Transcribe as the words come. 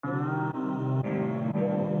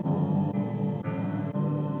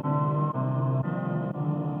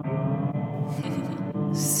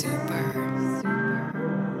Hello,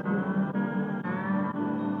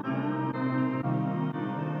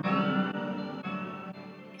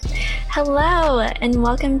 and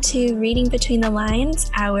welcome to Reading Between the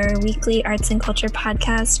Lines, our weekly arts and culture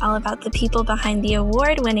podcast all about the people behind the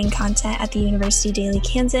award-winning content at the University Daily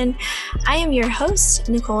Kansan. I am your host,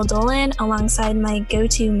 Nicole Dolan, alongside my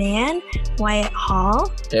go-to man, Wyatt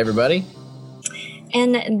Hall. Hey, everybody.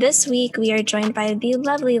 And this week, we are joined by the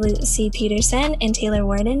lovely Lucy Peterson and Taylor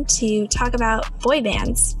Warden to talk about boy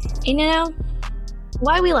bands. And you know,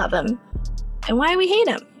 why we love them and why we hate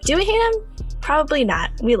them. Do we hate them? Probably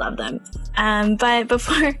not. We love them. But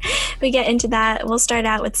before we get into that, we'll start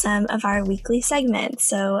out with some of our weekly segments.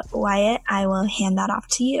 So, Wyatt, I will hand that off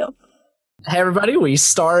to you. Hey, everybody. We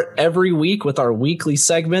start every week with our weekly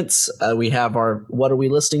segments. We have our what are we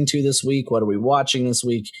listening to this week, what are we watching this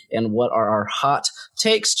week, and what are our hot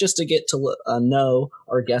takes, just to get to know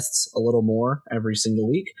our guests a little more every single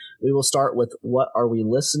week. We will start with what are we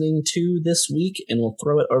listening to this week, and we'll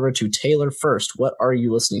throw it over to Taylor first. What are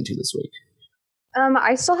you listening to this week?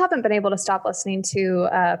 I still haven't been able to stop listening to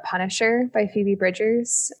Punisher by Phoebe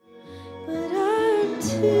Bridgers. But I'm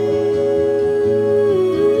too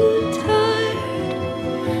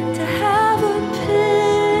tired to have a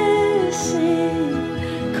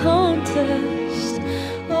pissing contest.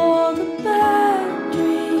 All the bad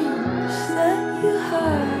dreams that you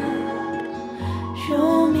had,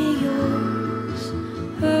 show me yours,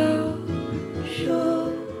 I'll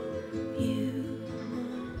show you.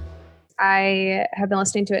 I have been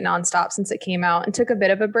listening to it nonstop since it came out and took a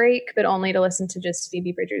bit of a break, but only to listen to just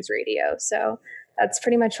Phoebe Bridgers radio. So that's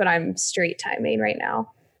pretty much what I'm straight timing right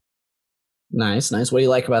now. Nice. What do you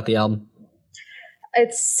like about the album?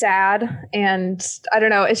 It's sad, and I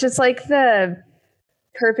don't know. It's just like the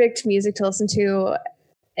perfect music to listen to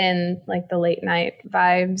in like the late night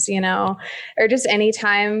vibes, you know, or just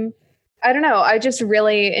anytime. I don't know. I just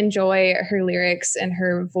really enjoy her lyrics and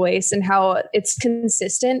her voice and how it's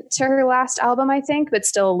consistent to her last album, I think, but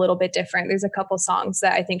still a little bit different. There's a couple songs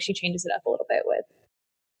that I think she changes it up a little bit with.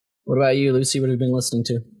 What about you, Lucy? What have you been listening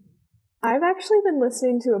to? I've actually been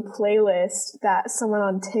listening to a playlist that someone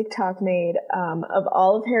on TikTok made of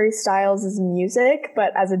all of Harry Styles' music,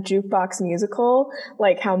 but as a jukebox musical,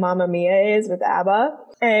 like how Mamma Mia is with ABBA.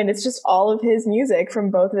 And it's just all of his music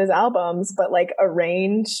from both of his albums, but like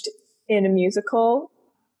arranged in a musical,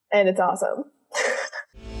 and it's awesome.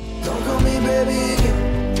 Don't call me baby,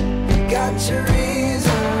 got your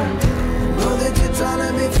reason. Know that you're trying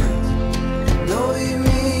to be friends, know you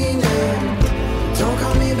mean it. Don't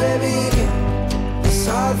call me baby, it's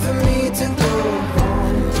hard for me to go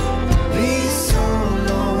home, be so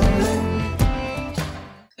lonely.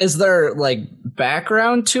 Is there like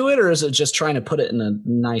background to it, or is it just trying to put it in a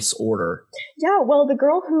nice order? Yeah, well, the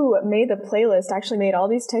girl who made the playlist actually made all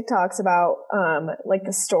these TikToks about like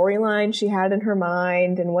the storyline she had in her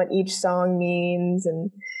mind and what each song means, and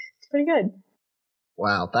it's pretty good.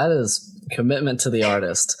 Wow, that is commitment to the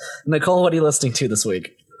artist. Nicole, what are you listening to this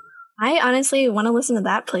week? I honestly want to listen to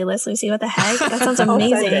that playlist, Lucy. What the heck? That sounds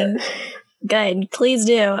amazing. Good. Please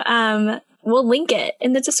do. We'll link it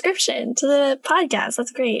in the description to the podcast.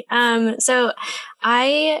 That's great. So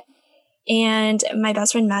I and my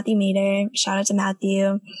best friend Matthew Mader, shout out to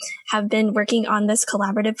Matthew, have been working on this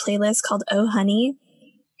collaborative playlist called Oh Honey.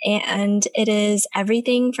 And it is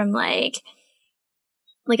everything from like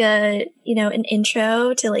a, you know, an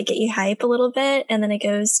intro to like get you hype a little bit. And then it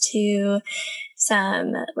goes to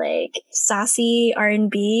some like saucy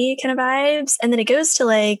R&B kind of vibes. And then it goes to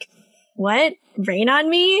like, what? Rain on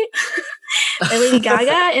Me by Lady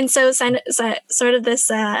Gaga. And so sort of this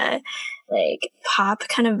like pop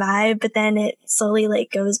kind of vibe, but then it slowly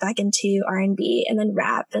like goes back into R&B and then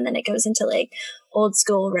rap, and then it goes into like old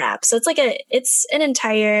school rap. So it's an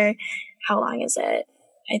entire, how long is it?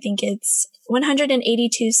 I think it's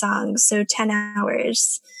 182 songs, so 10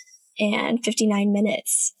 hours and 59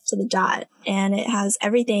 minutes to the dot. And it has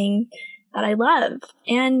everything that I love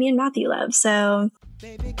and me and Matthew love. So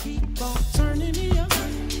Baby, keep on turning me up.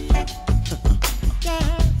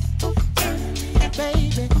 Yeah.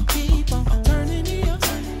 Baby, keep on turning me up.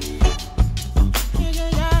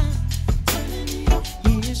 Yeah.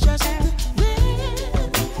 It's just the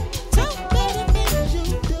so many things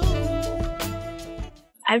you do.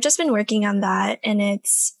 I've just been working on that, and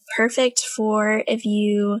it's perfect for if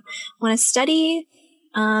you want to study,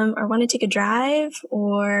 or want to take a drive,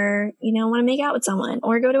 or, you know, want to make out with someone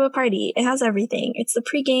or go to a party. It has everything. It's the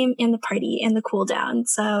pregame and the party and the cool down.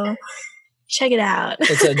 So check it out.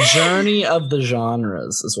 It's a journey of the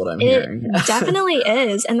genres is what I'm hearing. It definitely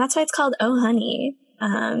is. And that's why it's called Oh Honey.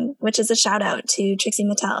 which is a shout out to Trixie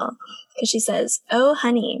Mattel because she says, "Oh,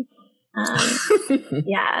 honey."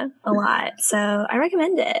 Yeah, a lot. So I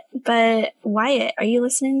recommend it. But Wyatt, are you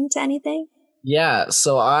listening to anything? Yeah,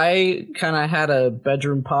 so I kind of had a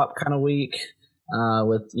bedroom pop kind of week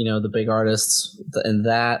with, the big artists and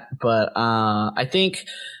that. But I think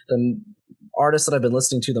the artist that I've been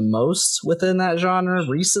listening to the most within that genre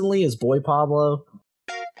recently is Boy Pablo.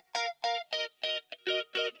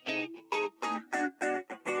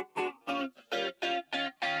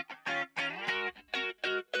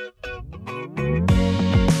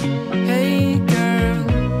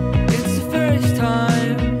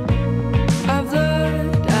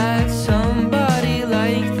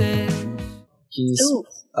 He's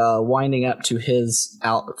winding up to his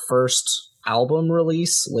first album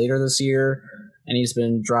release later this year, and he's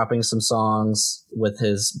been dropping some songs with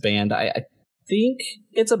his band. I think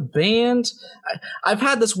it's a band. I've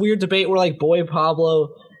had this weird debate where like Boy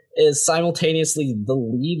Pablo is simultaneously the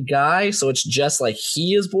lead guy, so it's just like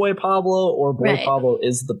he is Boy Pablo, or Boy Pablo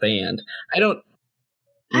is the band. I don't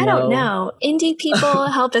know. Indie people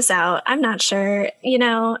help us out. I'm not sure.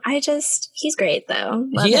 He's great though.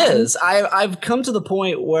 He is. I've come to the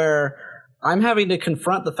point where I'm having to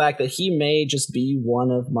confront the fact that he may just be one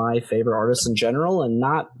of my favorite artists in general, and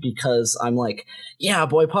not because I'm like, yeah,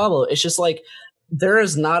 Boy Pablo. It's just like there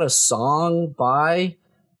is not a song by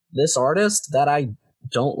this artist that I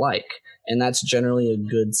don't like, and that's generally a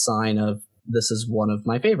good sign of this is one of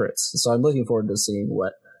my favorites. So I'm looking forward to seeing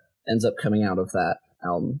what ends up coming out of that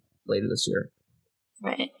album later this year.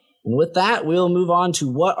 Right. And with that, we'll move on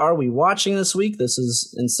to what are we watching this week. This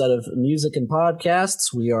is, instead of music and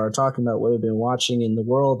podcasts, we are talking about what we've been watching in the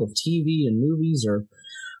world of TV and movies, or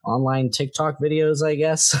online TikTok videos, I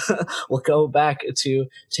guess. We'll go back to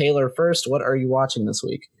Taylor first. What are you watching this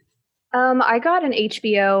week? I got an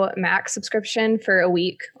HBO Max subscription for a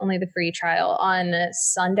week, only the free trial, on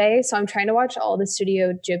Sunday. So I'm trying to watch all the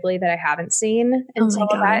Studio Ghibli that I haven't seen until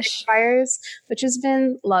that expires, which has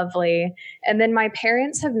been lovely. And then my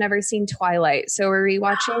parents have never seen Twilight, so we're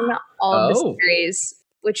rewatching all of the series,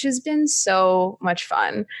 which has been so much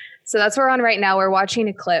fun. So that's what we're on right now. We're watching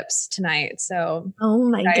Eclipse tonight. So oh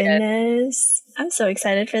my goodness, I'm so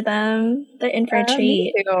excited for them. They're in for a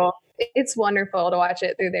treat. Me too. It's wonderful to watch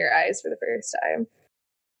it through their eyes for the first time.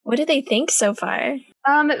 What do they think so far?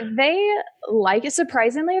 They like it.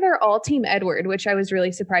 Surprisingly, they're all Team Edward, which I was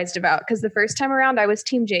really surprised about, because the first time around I was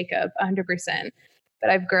Team Jacob 100%, but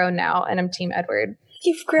I've grown now and I'm Team Edward.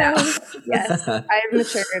 You've grown. Yes, I've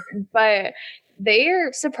matured, but they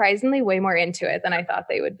are surprisingly way more into it than I thought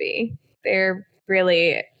they would be. They're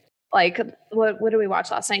really like, what did we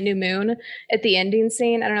watch last night? New Moon, at the ending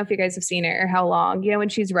scene. I don't know if you guys have seen it or how long, when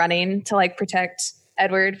she's running to like protect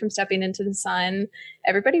Edward from stepping into the sun.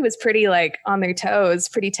 Everybody was pretty like on their toes,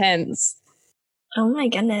 pretty tense. Oh my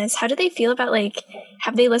goodness. How do they feel about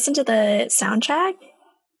have they listened to the soundtrack?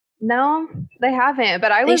 No, they haven't,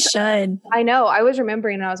 but they should. I know. I was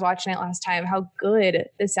remembering when I was watching it last time how good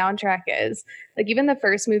the soundtrack is. Like even the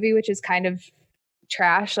first movie, which is kind of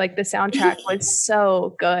trash, like the soundtrack was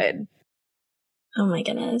so good. Oh my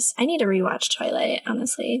goodness. I need to rewatch Twilight,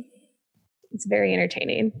 honestly. It's very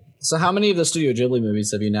entertaining. So how many of the Studio Ghibli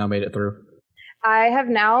movies have you now made it through? I have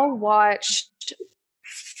now watched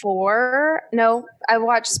 4. No, I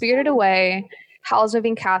watched Spirited Away, Howl's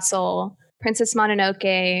Moving Castle, Princess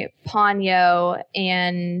Mononoke, Ponyo,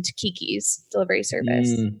 and Kiki's Delivery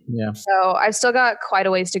Service. Yeah. So I've still got quite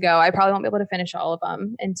a ways to go. I probably won't be able to finish all of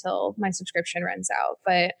them until my subscription runs out.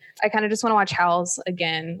 But I kind of just want to watch Howl's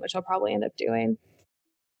again, which I'll probably end up doing.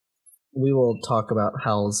 We will talk about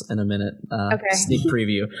Howl's in a minute. Okay. Sneak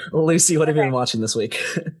preview. Lucy, what have you been watching this week?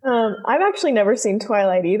 I've actually never seen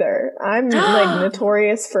Twilight either. I'm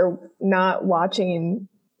notorious for not watching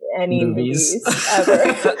any movies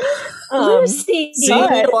ever. Lucy, seeing you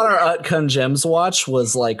on our Utcon Gems watch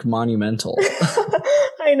was monumental.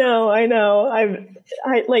 I know. I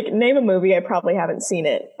name a movie, I probably haven't seen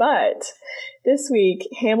it. But this week,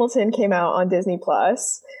 Hamilton came out on Disney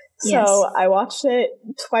Plus. So I watched it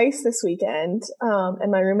twice this weekend,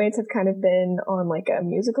 and my roommates have kind of been on a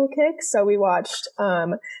musical kick. So we watched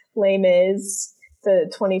Les Mis,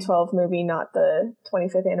 the 2012 movie, not the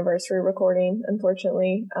 25th anniversary recording,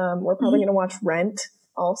 unfortunately. We're probably going to watch Rent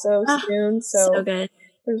also soon. So good.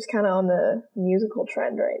 We're just kind of on the musical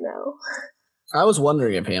trend right now. I was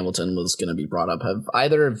wondering if Hamilton was going to be brought up. Have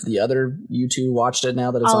either of the other you two watched it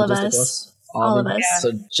now that it's on Disney Plus? All of us. Yeah.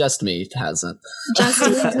 So just me hasn't. Just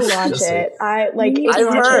need to watch it.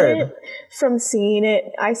 I've heard from seeing it.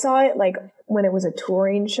 I saw it when it was a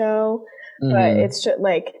touring show, but it's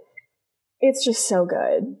just so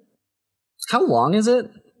good. How long is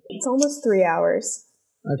it? It's almost 3 hours.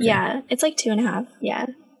 Okay. Yeah, it's like 2.5. Yeah,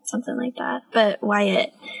 something like that. But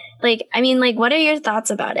Wyatt, like, I mean, like, what are your thoughts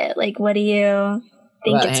about it? Like, what do you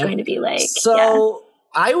think About it's him? going to be like? So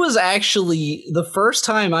I was actually, the first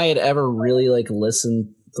time I had ever really like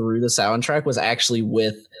listened through the soundtrack was actually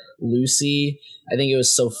with Lucy. I think it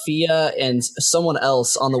was Sophia and someone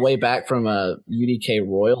else on the way back from a UDK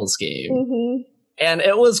Royals game. Mm-hmm. And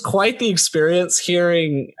it was quite the experience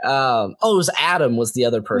hearing, it was Adam was the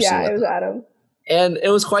other person. Yeah, it was Adam. And it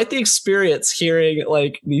was quite the experience hearing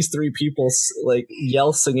like these three people like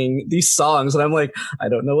yell singing these songs. And I'm like, I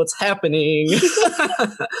don't know what's happening.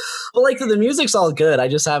 But like the music's all good. I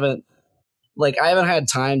just haven't had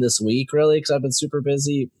time this week really because I've been super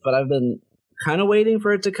busy, but I've been kind of waiting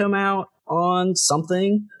for it to come out on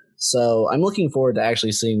something. So I'm looking forward to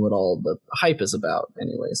actually seeing what all the hype is about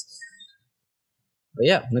anyways. But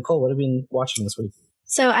yeah, Nicole, what have you been watching this week?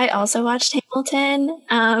 So I also watched Hamilton.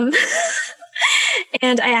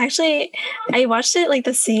 And I watched it like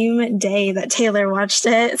the same day that Taylor watched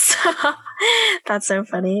it. So that's so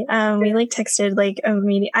funny. We like texted like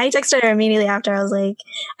immediately. I texted her immediately after. I was like,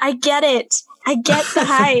 I get it. I get the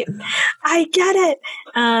hype. I get it.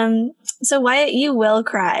 So Wyatt, you will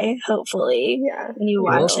cry, hopefully, when you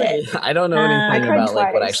watch it. I don't know anything cried about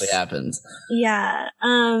like what twice. actually happens. Yeah.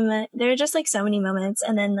 There are just like so many moments,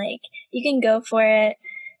 and then like you can go for it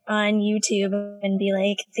on YouTube and be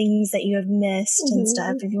like things that you have missed and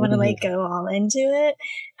stuff if you want to like go all into it,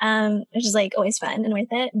 which is like always fun and worth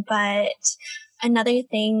it. But another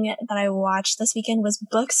thing that I watched this weekend was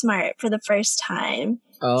Booksmart for the first time.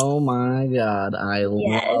 Oh my god, I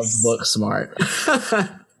love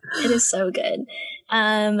Booksmart. It is so good.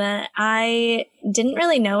 I didn't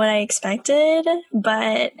really know what I expected,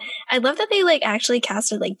 but I love that they like actually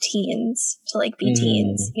casted like teens to like be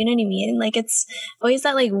teens. You know what I mean? Like it's always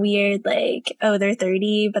that like weird like, oh, they're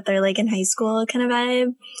 30, but they're like in high school kind of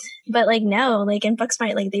vibe. But like no, like in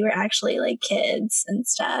Booksmart, like they were actually like kids and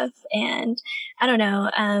stuff. And I don't know,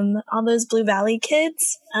 all those Blue Valley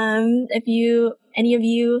kids. If any of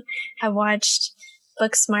you have watched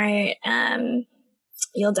Booksmart,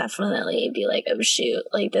 you'll definitely be like, oh shoot,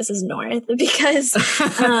 like this is North, because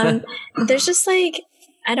there's just like,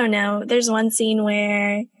 I don't know, there's one scene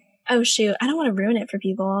where, oh shoot, I don't want to ruin it for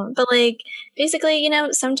people, but like basically, you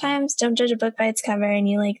know, sometimes don't judge a book by its cover, and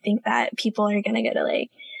you like think that people are gonna go to like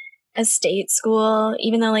a state school,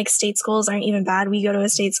 even though like state schools aren't even bad. We go to a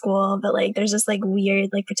state school, but like there's this like weird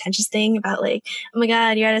like pretentious thing about like, oh my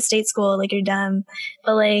god, you're at a state school, like you're dumb,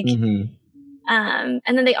 but like and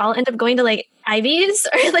then they all end up going to like Ivies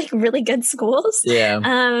or like really good schools. Yeah.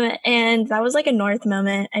 And that was like a North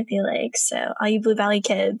moment, I feel like. So all you Blue Valley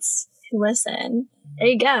kids who listen, there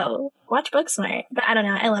you go. Watch Booksmart. But I don't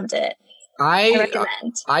know, I loved it. I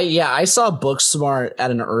recommend. I saw Booksmart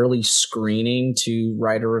at an early screening to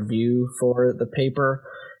write a review for the paper,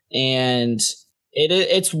 and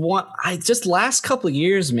it's one. Just last couple of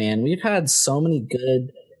years, man, we've had so many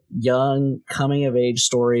good young coming of age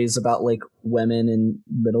stories about like women in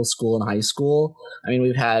middle school and high school. I mean,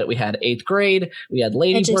 we had 8th grade, we had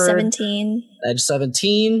Lady Edge Bird, of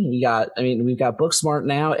 17. We've got Booksmart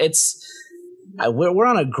now. We're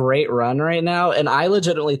on a great run right now, and I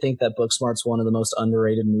legitimately think that Booksmart's one of the most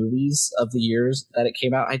underrated movies of the years that it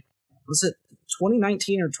came out. Was it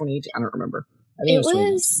 2019 or 2018? I don't remember. I think it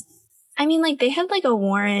was. I mean, like they had like a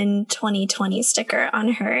Warren 2020 sticker on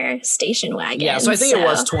her station wagon. Yeah, so I think it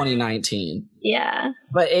was 2019. Yeah,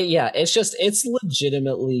 but it's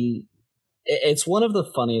legitimately. It's one of the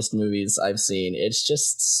funniest movies I've seen. It's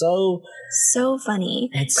just so funny.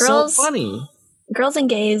 It's so funny. Girls and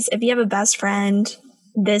gays, if you have a best friend,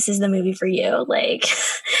 this is the movie for you. Like,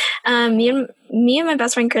 me and my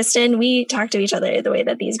best friend Kristen, we talk to each other the way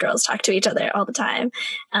that these girls talk to each other all the time.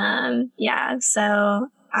 So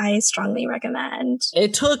I strongly recommend.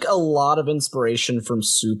 It took a lot of inspiration from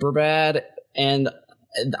Superbad, and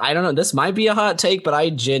I don't know, this might be a hot take, but I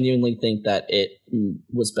genuinely think that it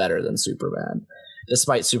was better than Superbad,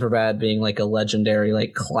 despite Superbad being like a legendary,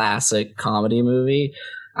 like classic comedy movie.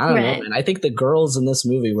 I don't know, man. I think the girls in this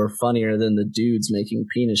movie were funnier than the dudes making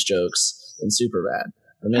penis jokes in Superbad.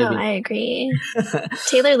 Oh, I agree.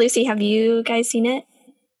 Taylor, Lucy, have you guys seen it?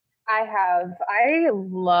 I have. I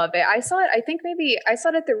love it. I saw it. I think maybe I saw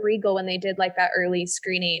it at the Regal when they did like that early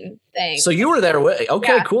screening thing. So you were there.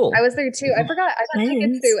 Okay, yeah, cool. I was there too. I forgot. I got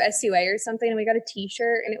tickets through SUA or something, and we got a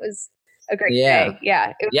T-shirt, and it was a great day.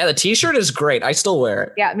 Yeah. The T-shirt is great. I still wear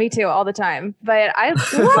it. Yeah, me too, all the time. But I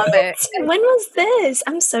love it. When was this?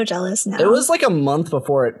 I'm so jealous now. It was like a month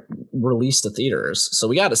before it released to theaters, so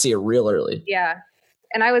we got to see it real early. Yeah.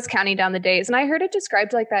 and I was counting down the days, and I heard it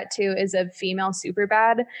described like that too, as a female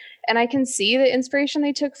Superbad. And I can see the inspiration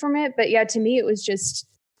they took from it. But yeah, to me, it was just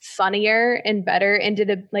funnier and better, and did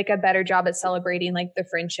a better job at celebrating like the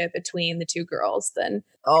friendship between the two girls than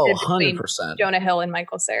 100%. Jonah Hill and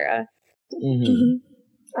Michael Cera.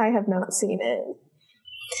 I have not seen it.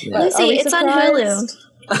 Yeah. Lucy, it's on Hulu.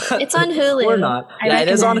 It's on Hulu. We're not. Yeah, it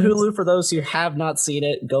is on recommend. Hulu for those who have not seen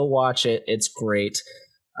it. Go watch it. It's great.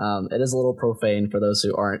 It is a little profane for those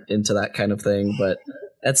who aren't into that kind of thing, but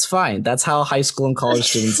it's fine. That's how high school and college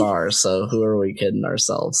students are. So who are we kidding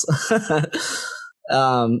ourselves?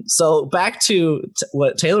 So back to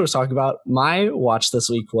what Taylor was talking about. My watch this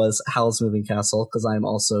week was Howl's Moving Castle, because I'm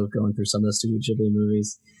also going through some of the Studio Ghibli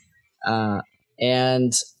movies.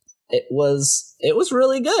 And it was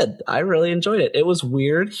really good. I really enjoyed it. It was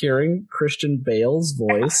weird hearing Christian Bale's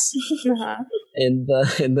voice in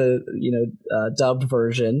the dubbed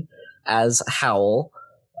version as Howl,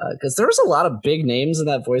 because there was a lot of big names in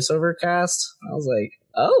that voiceover cast. I was like,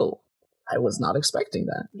 oh, I was not expecting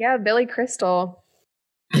that. Yeah, Billy Crystal.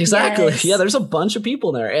 Exactly. Yes. Yeah, there's a bunch of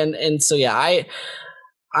people there, and so yeah,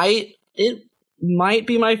 it might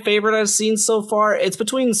be my favorite I've seen so far. It's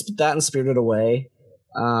between that and Spirited Away.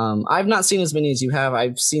 I've not seen as many as you have.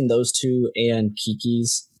 I've seen those two and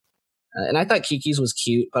Kiki's, and I thought Kiki's was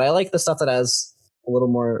cute, but I like the stuff that has a little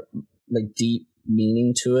more like deep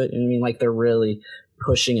meaning to it. And I mean, like they're really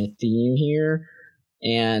pushing a theme here,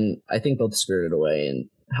 and I think both Spirited Away and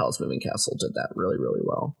Howl's Moving Castle did that really, really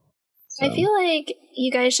well. So. I feel like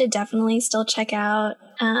you guys should definitely still check out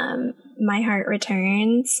My Heart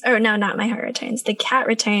Returns. Or no, not My Heart Returns. The Cat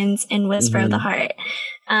Returns and Whisper of the Heart.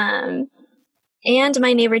 And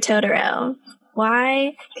My Neighbor Totoro.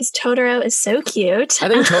 Why? Because Totoro is so cute. I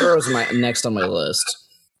think Totoro is next on my list.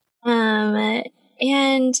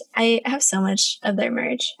 And I have so much of their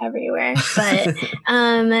merch everywhere.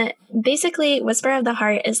 But basically, Whisper of the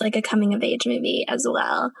Heart is like a coming of age movie as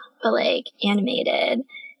well, but like animated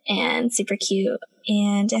and super cute.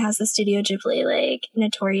 And it has the Studio Ghibli like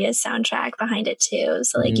notorious soundtrack behind it too.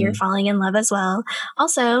 So like you're falling in love as well.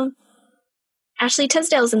 Also, Ashley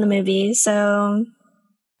Tisdale's in the movie, so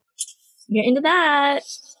you're into that.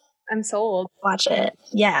 I'm sold. Watch it.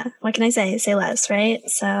 Yeah. What can I say? Say less, right?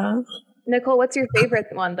 So Nicole, what's your favorite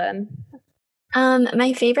one then?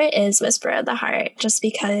 my favorite is Whisper of the Heart, just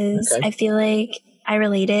because I feel like I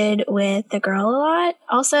related with the girl a lot.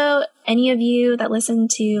 Also, any of you that listen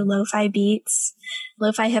to lo-fi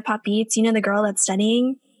hip hop beats, you know the girl that's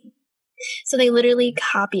studying? So they literally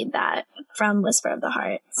copied that from Whisper of the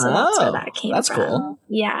Heart. So that's where that came from. That's cool.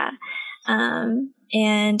 Yeah.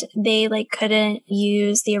 And they like couldn't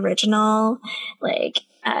use the original like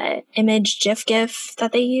image GIF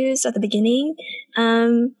that they used at the beginning.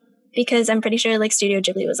 Because I'm pretty sure like Studio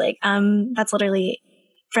Ghibli was like, that's literally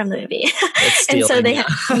from the movie. And so they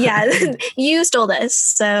you stole this.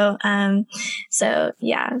 So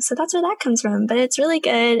yeah, so that's where that comes from. But it's really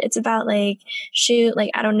good. It's about like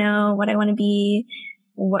I don't know what I want to be,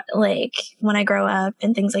 what like when I grow up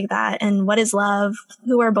and things like that, and what is love,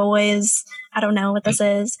 who are boys, I don't know what this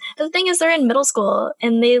is. But the thing is, they're in middle school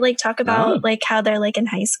and they like talk about like how they're like in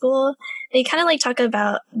high school. They kind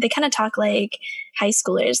of talk like high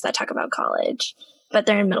schoolers that talk about college, but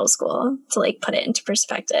they're in middle school, to like put it into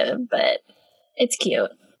perspective. But it's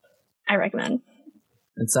cute. I recommend.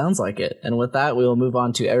 It sounds like it. And with that, we will move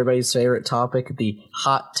on to everybody's favorite topic, the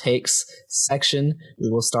hot takes section. We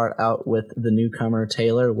will start out with the newcomer,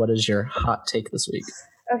 Taylor. What is your hot take this week?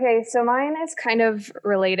 Okay, so mine is kind of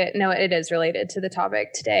related. No, it is related to the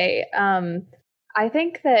topic today. I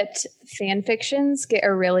think that fan fictions get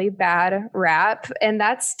a really bad rap, and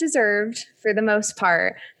that's deserved for the most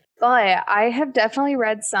part. But I have definitely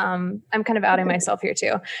read some, I'm kind of outing myself here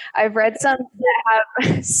too. I've read some that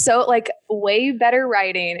have so like way better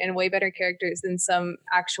writing and way better characters than some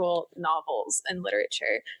actual novels and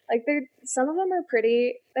literature. Like some of them are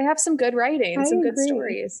pretty, they have some good writing, some good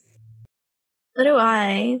stories. So do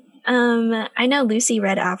I. I know Lucy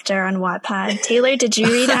read After on Wattpad. Taylor, did you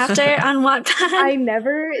read After on Wattpad? I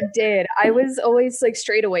never did. I was always like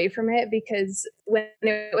strayed away from it because when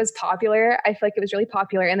it was popular, I feel like it was really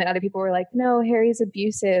popular. And then other people were like, no, Harry's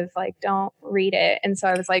abusive. Like, don't read it. And so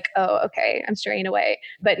I was like, oh, okay, I'm straying away.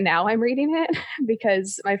 But now I'm reading it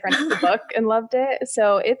because my friend read the book and loved it.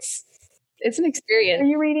 So it's an experience. Are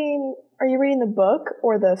you reading the book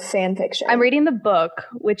or the fan fiction? I'm reading the book,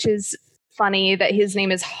 which is funny that his name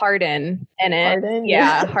is Hardin in it. Hardin?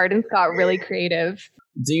 Yeah, Hardin's got really creative.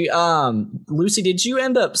 Do you, Lucy, did you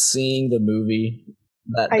end up seeing the movie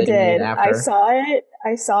that I they did. made After?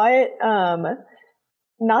 I saw it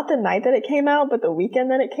not the night that it came out, but the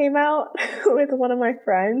weekend that it came out with one of my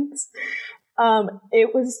friends.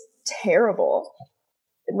 It was terrible,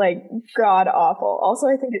 like god awful. Also,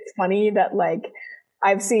 I think it's funny that like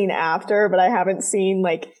I've seen After, but I haven't seen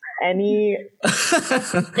like any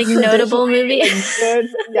like notable movie. Good.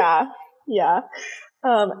 Yeah.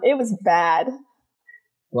 It was bad.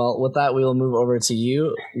 Well, with that, we will move over to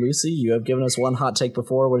you, Lucy. You have given us one hot take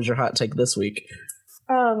before. What is your hot take this week?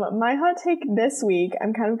 My hot take this week,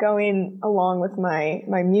 I'm kind of going along with my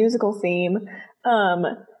musical theme.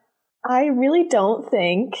 I really don't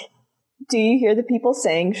think Do You Hear the People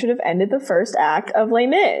Sing should have ended the first act of Les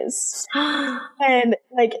Mis. And,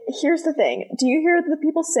 like, here's the thing. Do You Hear the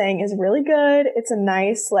People Sing is really good. It's a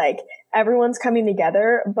nice, like, everyone's coming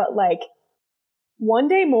together. But, like, One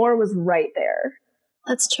Day More was right there.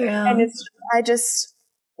 That's true. And I just,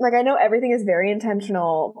 like, I know everything is very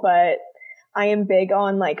intentional, but I am big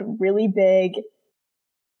on, like, really big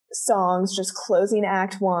songs just closing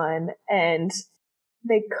act one. And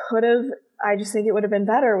they could have, I just think it would have been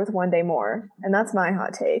better with One Day More. And that's my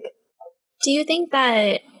hot take. Do you think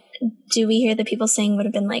that Do We Hear the People Sing would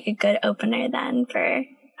have been like a good opener then for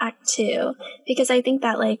Act 2? Because I think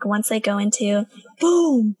that like once they go into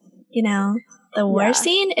boom, you know, the war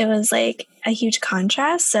scene, it was like a huge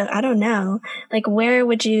contrast. So I don't know. Like where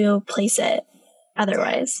would you place it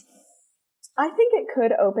otherwise? I think it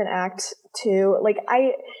could open Act 2. Like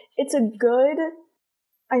I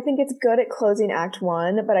think it's good at closing Act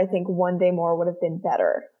 1, but I think One Day More would have been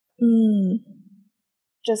better.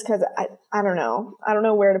 Just because I don't know. I don't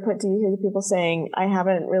know where to put Do You Hear the People Sing. I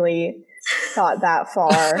haven't really thought that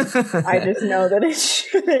far. I just know that it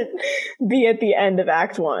shouldn't be at the end of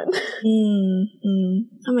Act 1.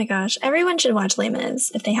 Oh my gosh. Everyone should watch Les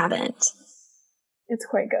Mis if they haven't. It's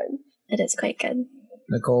quite good. It is quite good.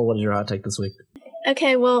 Nicole, what is your hot take this week?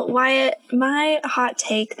 Okay, well, Wyatt, my hot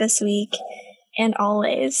take this week and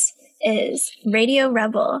always is Radio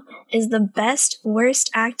Rebel is the best,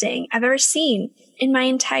 worst acting I've ever seen in my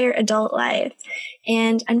entire adult life.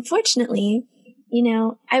 And unfortunately, you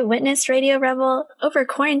know, I witnessed Radio Rebel over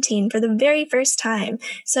quarantine for the very first time.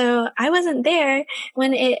 So I wasn't there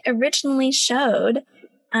when it originally showed.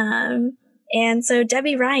 And so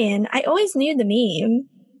Debbie Ryan, I always knew the meme,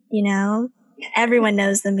 you know, everyone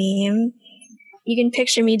knows the meme. You can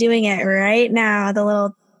picture me doing it right now, the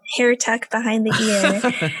little hair tuck behind the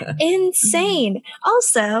ear. Insane.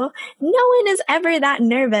 Also, no one is ever that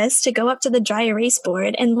nervous to go up to the dry erase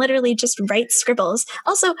board and literally just write scribbles.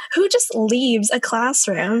 Also, who just leaves a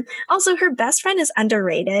classroom? Also, her best friend is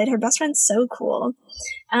underrated. Her best friend's so cool.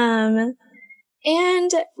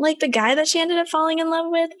 And like the guy that she ended up falling in love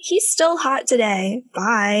with, he's still hot today.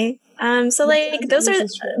 Bye. So like those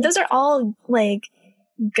are all like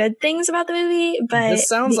good things about the movie, but this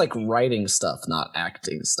sounds like writing stuff, not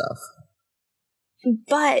acting stuff.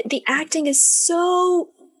 But the acting is so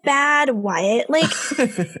bad, Wyatt. Like,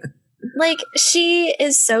 like she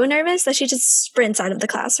is so nervous that she just sprints out of the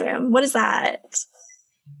classroom. What is that?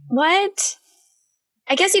 What?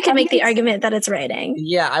 I guess you could make the argument that it's writing.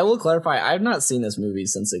 Yeah, I will clarify. I've not seen this movie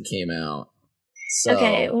since it came out. So.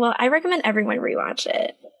 Okay, well, I recommend everyone rewatch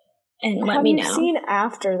it and let me know. Have you seen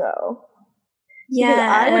After, though? Yeah, because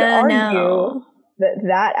I would argue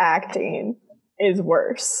that acting is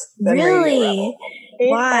worse than really?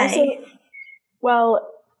 Why? Well,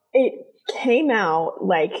 it came out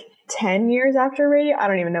like 10 years after Radio. I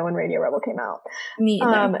don't even know when Radio Rebel came out. Me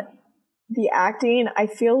either. The acting, I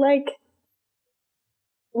feel like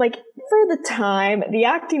for the time, the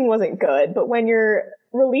acting wasn't good. But when you're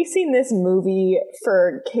releasing this movie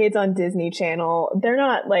for kids on Disney Channel, they're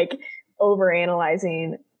not like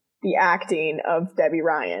overanalyzing the acting of Debbie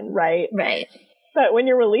Ryan, right? Right. But when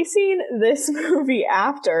you're releasing this movie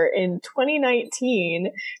After in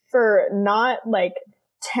 2019 for not like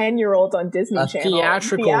 10-year-olds on Disney Channel,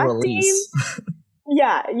 theatrical release.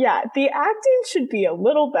 Yeah. The acting should be a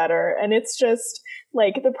little better. And it's just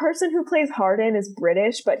like the person who plays Hardin is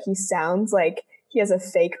British, but he sounds like he has a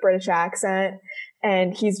fake British accent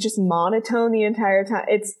and he's just monotone the entire time.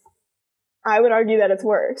 I would argue that it's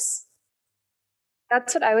worse.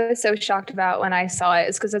 That's what I was so shocked about when I saw it,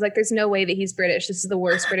 is because I was like, there's no way that he's British. This is the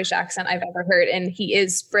worst British accent I've ever heard. And he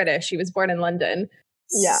is British. He was born in London.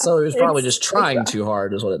 Yeah. So he was probably just trying too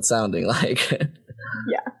hard is what it's sounding like.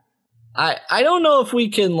 Yeah. I don't know if we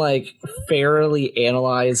can like fairly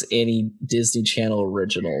analyze any Disney Channel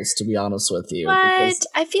originals, to be honest with you. But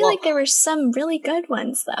I feel like there were some really good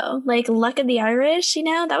ones though. Like Luck of the Irish, you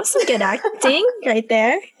know, that was some good acting right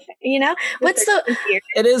there. You know,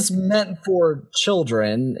 it is meant for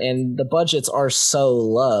children and the budgets are so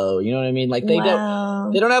low, you know what I mean? Like they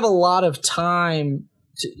don't have a lot of time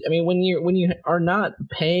I mean, when you are not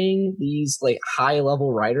paying these like high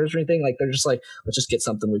level writers or anything, like they're just like, let's just get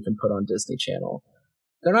something we can put on Disney Channel.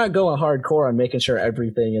 They're not going hardcore on making sure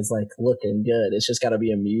everything is like looking good. It's just got to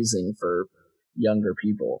be amusing for younger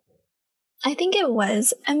people. I think it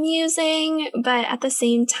was amusing, but at the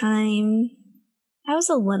same time, I was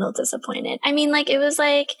a little disappointed. I mean, like, it was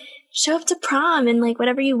like, show up to prom and like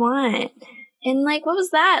whatever you want. And like, what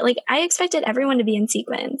was that? Like, I expected everyone to be in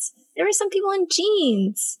sequins. There were some people in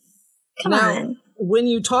jeans. Come on. When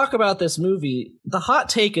you talk about this movie, the hot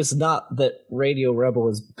take is not that Radio Rebel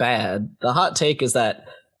is bad. The hot take is that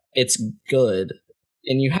it's good.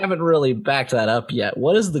 And you haven't really backed that up yet.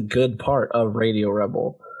 What is the good part of Radio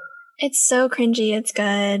Rebel? It's so cringy, it's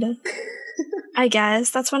good. I guess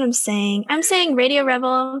that's what I'm saying. I'm saying Radio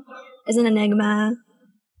Rebel is an enigma.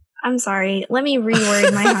 I'm sorry. Let me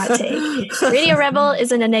reword my hot take. Radio Rebel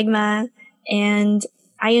is an enigma, and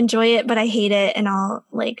I enjoy it, but I hate it, and I'll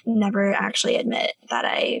like never actually admit that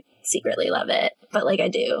I secretly love it, but like I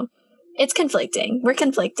do. It's conflicting. We're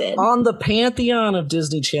conflicted. On the pantheon of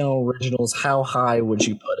Disney Channel originals, how high would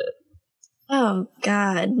you put it? Oh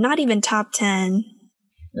God, not even top 10.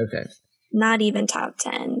 Okay. Not even top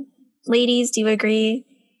 10. Ladies, do you agree?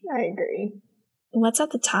 I agree. What's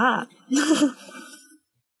at the top?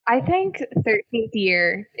 I think 13th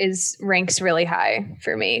Year ranks really high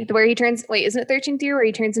for me. Where he turns, isn't it 13th Year where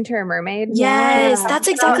he turns into a mermaid? Yes, that's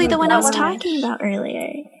exactly the one I was talking about earlier.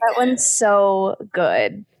 That one's so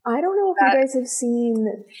good. I don't know if you guys have seen,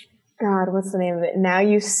 God, what's the name of it? Now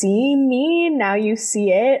You See Me, Now You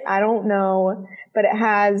See It. I don't know, but it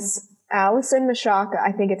has Allison Mashaka,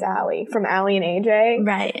 I think it's Allie, from Allie and AJ.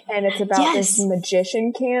 Right. And it's about this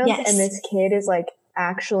magician camp, and this kid is like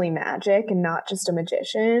actually magic and not just a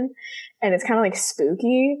magician. And it's kind of like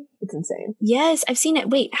spooky. It's insane. Yes, I've seen it.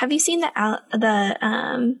 Wait, have you seen the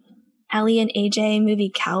Allie and AJ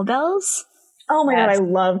movie Cowbells? Oh my God, I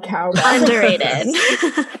love Cowbells. Underrated.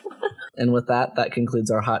 And with that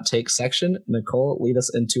concludes our hot take section. Nicole, lead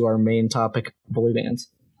us into our main topic, boy bands.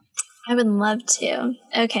 I would love to.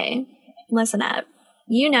 Okay, listen up.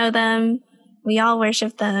 You know them. We all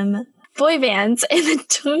worship them. Boy bands in the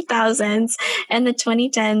 2000s and the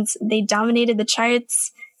 2010s, they dominated the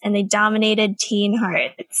charts and they dominated teen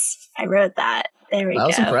hearts. I wrote that. There we go. That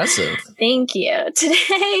was impressive. Thank you.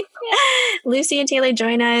 Today, Lucy and Taylor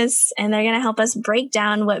join us, and they're going to help us break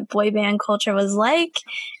down what boy band culture was like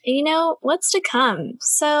and, what's to come.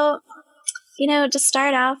 So, to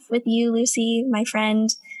start off with you, Lucy, my friend,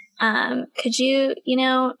 could you,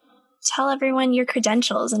 tell everyone your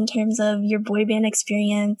credentials in terms of your boy band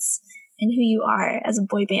experience and who you are as a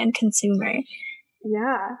boy band consumer?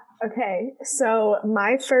 Yeah. Okay. So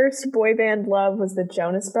my first boy band love was the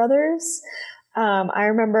Jonas Brothers. I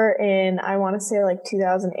remember I want to say like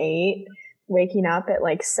 2008, waking up at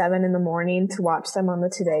like 7 a.m. to watch them on the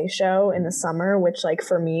Today Show in the summer, which like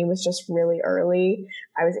for me was just really early.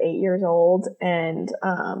 I was 8 years old, and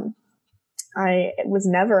I was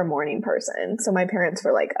never a morning person. So my parents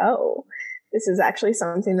were like, oh, this is actually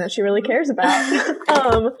something that she really cares about.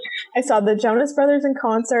 I saw the Jonas Brothers in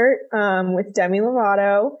concert with Demi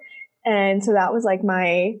Lovato. And so that was like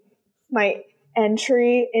my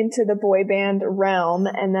entry into the boy band realm.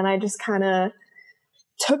 And then I just kind of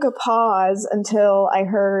took a pause until I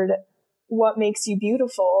heard What Makes You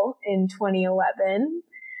Beautiful in 2011.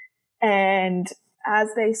 And as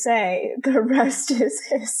they say, the rest is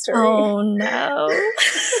history. Oh no.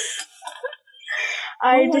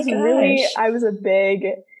 I was a big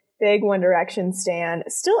One Direction stan.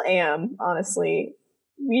 Still am, honestly.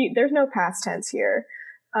 There's no past tense here.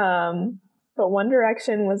 But One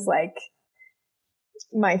Direction was like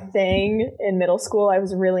my thing in middle school. I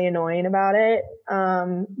was really annoying about it.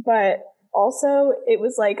 But also it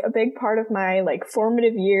was like a big part of my like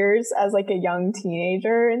formative years as like a young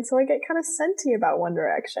teenager. And so I get kind of senti about One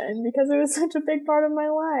Direction because it was such a big part of my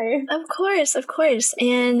life. Of course.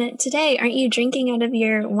 And today, aren't you drinking out of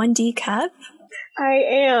your 1D cup? I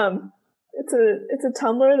am. It's a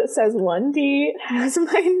tumbler that says 1D. It has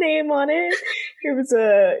my name on it. It was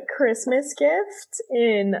a Christmas gift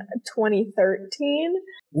in 2013.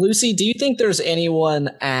 Lucy, do you think there's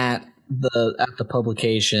anyone at the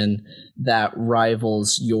publication that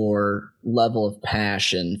rivals your level of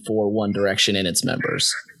passion for One Direction and its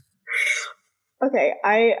members? Okay,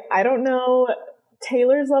 I don't know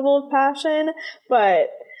Taylor's level of passion, but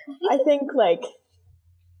I think like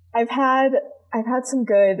I've had some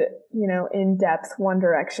good, in-depth One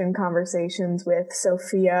Direction conversations with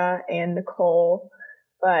Sophia and Nicole,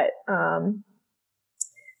 but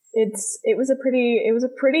it was a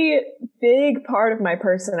pretty big part of my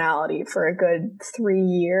personality for a good 3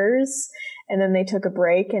 years, and then they took a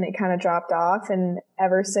break and it kind of dropped off. And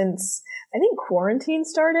ever since I think quarantine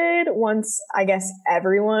started, once I guess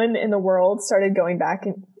everyone in the world started going back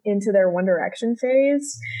into their One Direction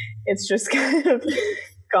phase, it's just kind of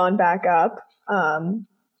gone back up.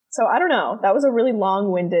 So I don't know. That was a really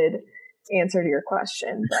long-winded answer to your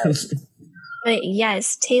question, but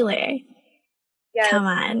yes, Taylor. Yes. Come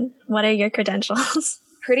on. What are your credentials?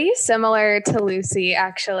 Pretty similar to Lucy,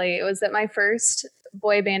 actually. It was that my first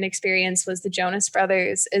boy band experience was the Jonas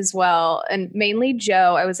Brothers as well. And mainly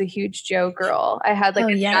Joe. I was a huge Joe girl. I had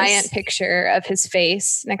a giant picture of his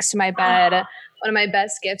face next to my bed. One of my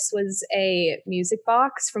best gifts was a music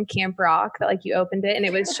box from Camp Rock that you opened it and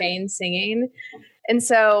it was Shane singing. And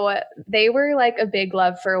so they were a big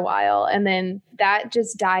love for a while. And then that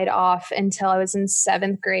just died off until I was in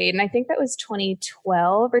 7th grade. And I think that was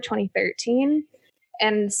 2012 or 2013.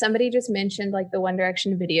 And somebody just mentioned the One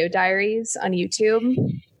Direction video diaries on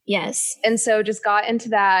YouTube. Yes. And so just got into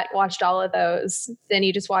that, watched all of those. Then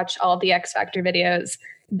you just watch all of the X Factor videos,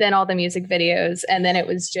 then all the music videos. And then it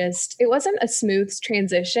wasn't a smooth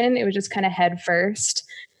transition. It was just kind of head first.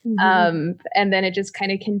 Mm-hmm. And then it just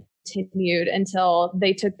kind of continued until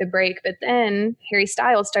they took the break. But then Harry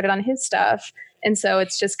Styles started on his stuff. And so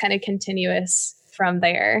it's just kind of continuous from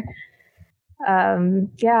there.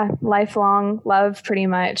 Lifelong love pretty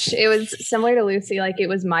much. It was similar to Lucy, it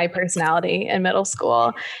was my personality in middle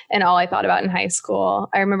school and all I thought about in high school.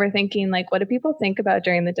 I remember thinking what do people think about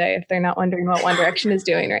during the day if they're not wondering what One Direction is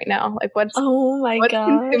doing right now? What's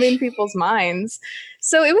consuming people's minds?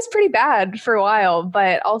 So it was pretty bad for a while,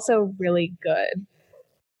 but also really good.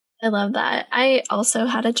 I love that. I also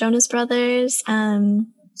had a Jonas Brothers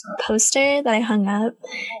poster that I hung up,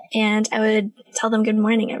 and I would tell them good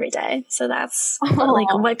morning every day. So that's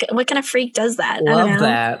what kind of freak does that? Love I don't know.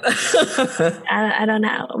 That. I don't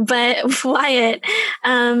know. But Wyatt,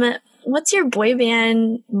 what's your boy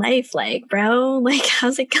band life like, bro?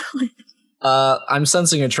 How's it going? I'm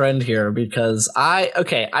sensing a trend here because I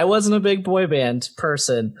wasn't a big boy band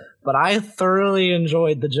person, but I thoroughly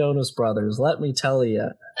enjoyed the Jonas Brothers. Let me tell you,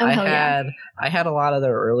 I had a lot of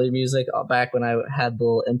their early music back when I had the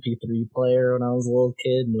little MP3 player when I was a little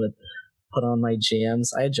kid and would put on my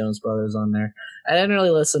jams. I had Jonas Brothers on there. I didn't really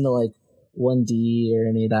listen to 1D or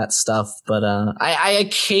any of that stuff, but I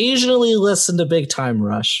occasionally listen to Big Time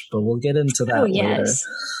Rush, but we'll get into that later.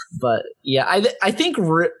 But yeah, I think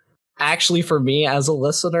actually for me as a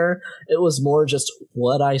listener, it was more just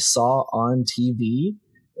what I saw on TV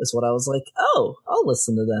is what I was like, oh, I'll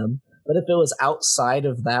listen to them. But if it was outside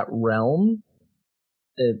of that realm,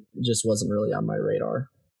 it just wasn't really on my radar.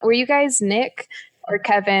 Were you guys Nick or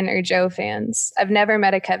Kevin or Joe fans? I've never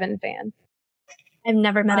met a Kevin fan. I've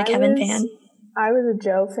never met a Kevin fan. I was a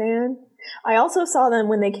Joe fan. I also saw them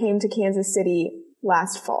when they came to Kansas City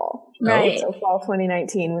last fall. Right. So fall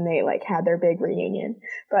 2019 when they had their big reunion.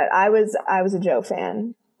 But I was a Joe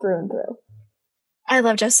fan through and through. I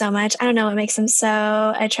love Joe so much. I don't know what makes him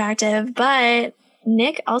so attractive, but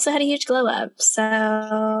Nick also had a huge glow up. So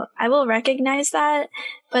I will recognize that.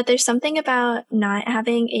 But there's something about not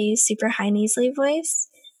having a super high nasally voice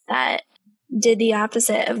that did the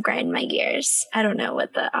opposite of grind my gears. I don't know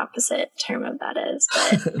what the opposite term of that is,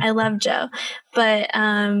 but I love Joe. But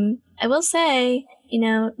I will say,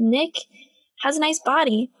 Nick has a nice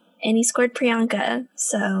body and he scored Priyanka.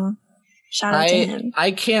 So shout out to him.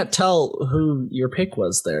 I can't tell who your pick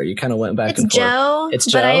was there. You kind of went back and forth. Joe. It's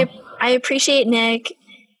Joe. But I appreciate Nick.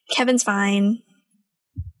 Kevin's fine.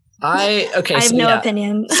 I have no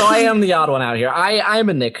opinion. So I am the odd one out here. I'm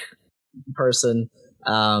a Nick person.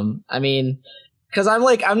 Because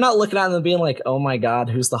I'm not looking at them and being like, oh my god,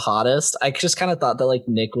 who's the hottest? I just kind of thought that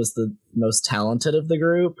Nick was the most talented of the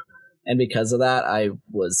group, and because of that, I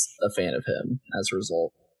was a fan of him as a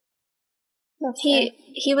result.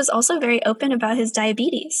 He was also very open about his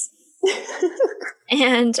diabetes.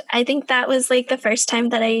 And I think that was the first time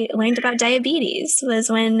that I learned about diabetes was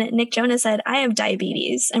when Nick Jonas said, I have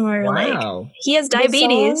diabetes. And we're he has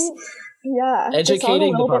diabetes.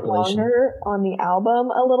 Educating the population. Longer on the album,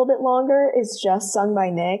 a little bit longer, is just sung by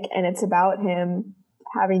Nick, and it's about him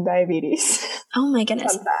having diabetes. Oh my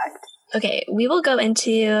goodness. Fun fact. Okay, we will go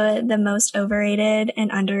into the most overrated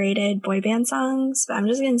and underrated boy band songs, but I'm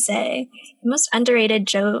just going to say the most underrated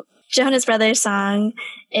Jonas Brothers song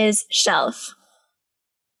is Shelf.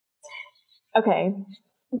 Okay.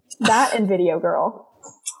 That and Video Girl.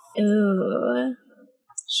 Ooh.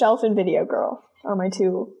 Shelf and Video Girl are my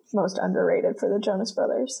two most underrated for the Jonas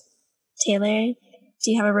Brothers. Taylor,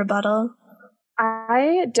 do you have a rebuttal?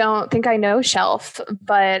 I don't think I know Shelf,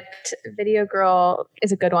 but Video Girl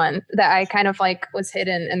is a good one that I kind of like was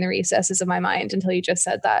hidden in the recesses of my mind until you just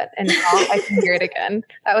said that. And now I can hear it again.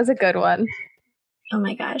 That was a good one. Oh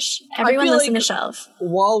my gosh. Everyone listen to Shelf.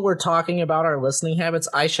 While we're talking about our listening habits,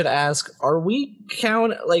 I should ask, are we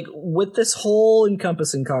with this whole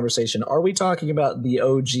encompassing conversation, are we talking about the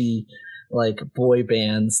OG like boy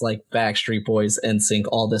bands like Backstreet Boys, NSYNC,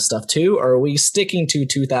 all this stuff too? Or are we sticking to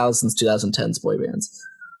 2000s, 2010s boy bands?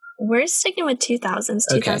 We're sticking with 2000s,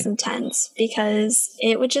 2010s because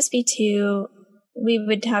it would just be we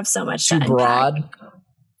would have so much too broad.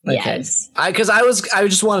 Okay. Yes. I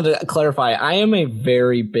just wanted to clarify. I am a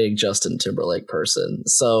very big Justin Timberlake person,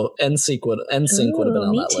 so NSYNC would have been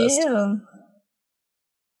on that list.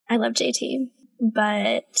 I love JT,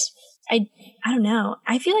 but I don't know.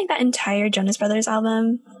 I feel like that entire Jonas Brothers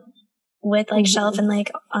album with like Shelf and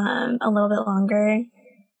like a little bit longer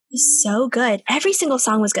was so good. Every single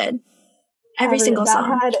song was good. Every single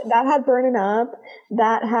song. That had Burnin' Up.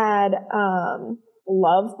 That had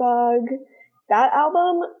Love Bug. That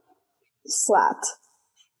album slapped.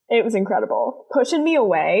 It was incredible. Pushing Me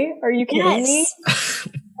Away. Are you kidding me?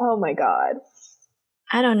 Oh my God.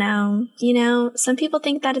 I don't know. You know, some people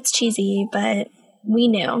think that it's cheesy, but we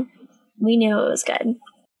knew. We knew it was good.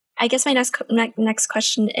 I guess my next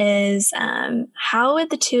question is, how would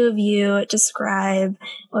the two of you describe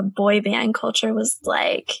what boy band culture was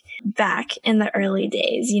like back in the early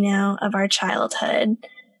days, you know, of our childhood?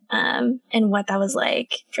 And what that was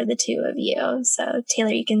like for the two of you. So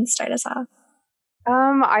Taylor, you can start us off.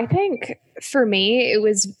 I think for me, it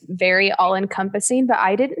was very all encompassing, but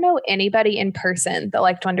I didn't know anybody in person that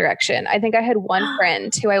liked One Direction. I think I had one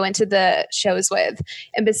friend who I went to the shows with.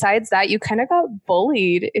 And besides that, you kind of got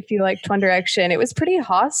bullied if you liked One Direction. It was pretty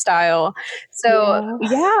hostile. So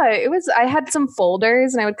I had some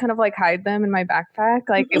folders and I would kind of like hide them in my backpack.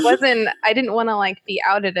 Like I didn't want to like be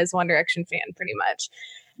outed as One Direction fan pretty much.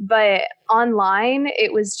 But online,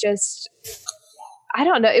 it was just, I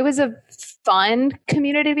don't know, it was a fun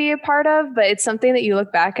community to be a part of, but it's something that you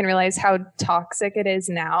look back and realize how toxic it is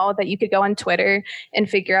now, that you could go on Twitter and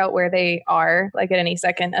figure out where they are, like at any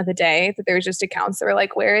second of the day, that there's just accounts that were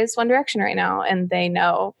like, where is One Direction right now? And they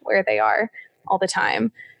know where they are all the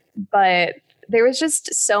time. But there was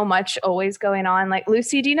just so much always going on. Like,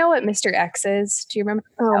 Lucy, do you know what Mr. X is? Do you remember?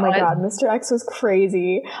 Oh my God, Mr. X was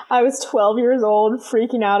crazy. I was 12 years old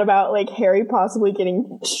freaking out about like Harry possibly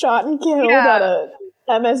getting shot and killed at a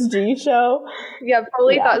MSG show. Yeah,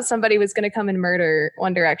 probably thought somebody was going to come and murder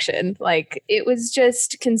One Direction. Like, it was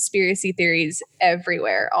just conspiracy theories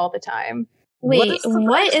everywhere all the time. Wait,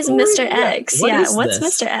 what is Mr. X? What's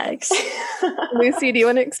this? Mr. X? Lucy, do you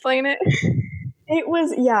want to explain it? It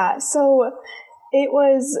was, so it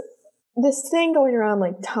was this thing going around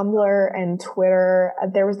like Tumblr and Twitter.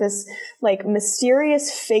 There was this like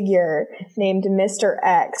mysterious figure named Mr.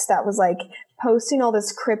 X that was like posting all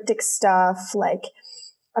this cryptic stuff like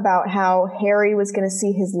about how Harry was going to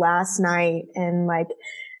see his last night, and like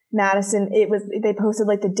Madison, they posted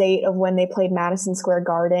like the date of when they played Madison Square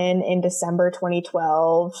Garden in December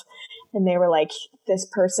 2012. And they were like, this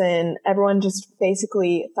person, everyone just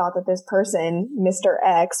basically thought that this person, Mr.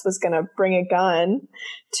 X, was going to bring a gun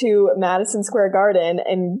to Madison Square Garden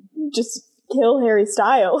and just kill Harry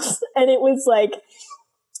Styles. And it was like,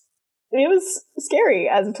 it was scary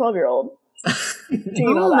as a 12-year-old.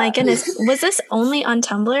 Oh my goodness. Was this only on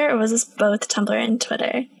Tumblr, or was this both Tumblr and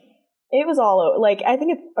Twitter? It was all over. Like, I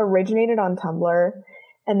think it originated on Tumblr.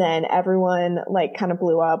 And then everyone like kind of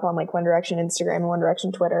blew up on like One Direction Instagram and One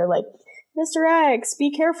Direction Twitter, like, Mr. X, be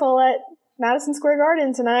careful at Madison Square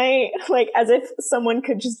Garden tonight. Like, as if someone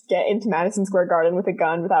could just get into Madison Square Garden with a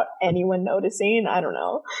gun without anyone noticing. I don't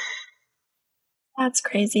know. That's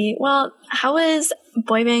crazy. Well, how is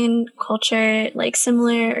boy band culture like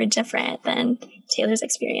similar or different than Taylor's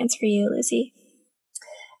experience for you, Lucy?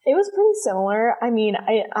 It was pretty similar. I mean,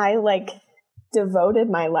 I like devoted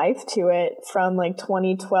my life to it from like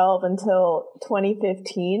 2012 until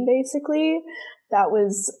 2015, basically. That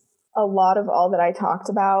was a lot of all that I talked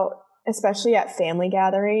about, especially at family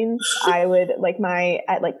gatherings. I would at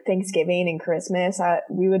like Thanksgiving and Christmas,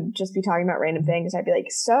 we would just be talking about random things. I'd be like,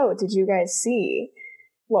 so did you guys see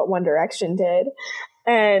what One Direction did?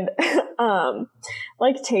 And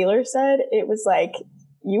like Taylor said, it was like,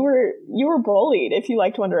 you were bullied if you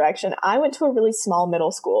liked One Direction. I went to a really small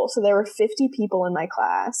middle school, so there were 50 people in my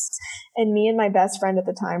class, and me and my best friend at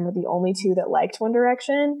the time were the only two that liked One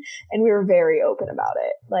Direction, and we were very open about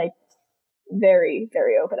it, like very,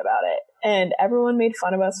 very open about it. And everyone made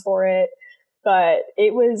fun of us for it. but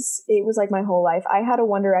it was like my whole life. I had a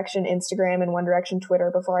One Direction Instagram and One Direction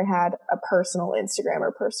Twitter before I had a personal Instagram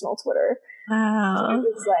or personal Twitter. Wow.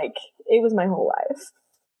 So it was my whole life.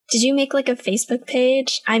 Did you make like a Facebook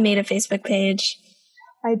page? I made a Facebook page.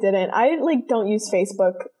 I didn't. I like don't use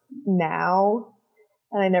Facebook now,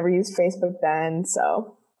 and I never used Facebook then,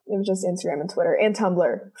 so it was just Instagram and Twitter and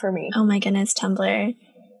Tumblr for me. Oh my goodness, Tumblr.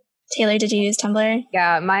 Taylor, did you use Tumblr?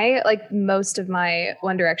 Yeah, most of my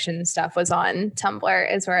One Direction stuff was on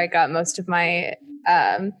Tumblr, is where I got most of my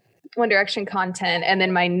One Direction content, and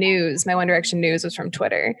then my One Direction news was from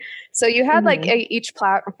Twitter. So you had each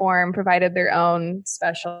platform provided their own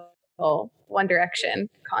special One Direction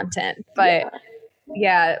content, but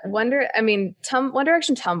One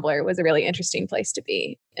Direction Tumblr was a really interesting place to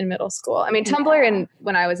be in middle school. I mean, Tumblr and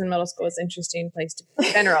when I was in middle school was an interesting place to be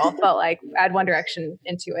in general, but like add One Direction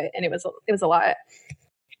into it, and it was a lot.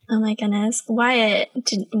 Oh my goodness. Wyatt,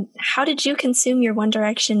 how did you consume your One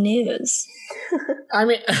Direction news? I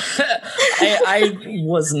mean, I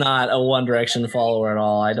was not a One Direction follower at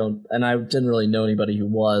all. I didn't really know anybody who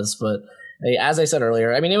was, but as I said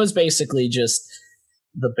earlier, I mean, it was basically just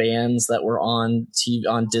the bands that were on TV,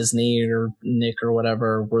 on Disney or Nick or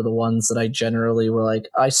whatever, were the ones that I generally were like,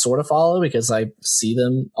 I sort of follow because I see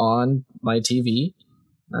them on my TV.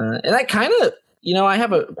 And that kind of, I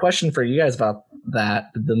have a question for you guys about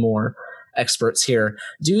that, the more experts here.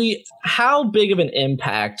 How big of an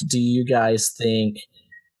impact do you guys think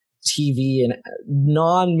TV and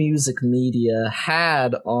non-music media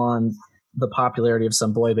had on the popularity of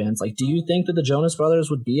some boy bands? Like, do you think that the Jonas Brothers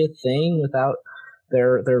would be a thing without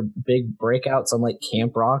their big breakouts on like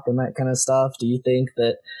Camp Rock and that kind of stuff? Do you think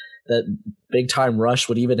that Big Time Rush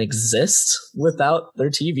would even exist without their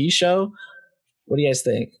TV show? What do you guys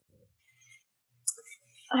think?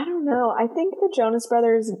 I don't know. I think the Jonas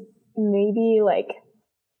Brothers maybe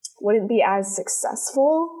wouldn't be as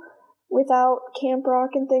successful without Camp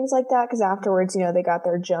Rock and things like that, because afterwards, they got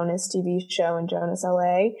their Jonas TV show and Jonas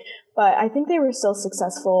LA. But I think they were still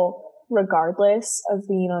successful regardless of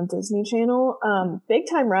being on Disney Channel. Big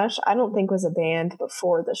Time Rush, I don't think was a band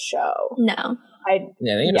before the show. No. I think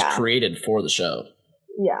it was created for the show.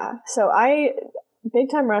 Yeah. So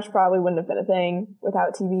Big Time Rush probably wouldn't have been a thing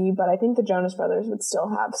without TV, but I think the Jonas Brothers would still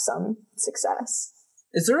have some success.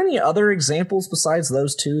 Is there any other examples besides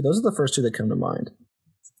those two? Those are the first two that come to mind.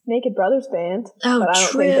 Naked Brothers Band. Oh, but I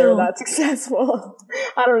don't think they were that successful.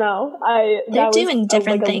 I don't know. They're doing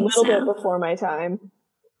different things a little now. bit before my time.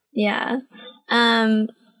 Yeah.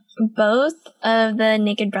 Both of the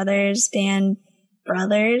Naked Brothers Band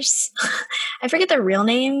brothers, I forget their real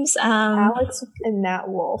names. Alex and Nat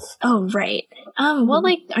Wolff. Oh, right. Well,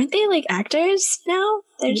 aren't they actors now?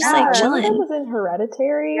 They're just chilling. One was in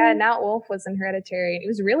Hereditary. Yeah, Nat Wolff was in Hereditary. It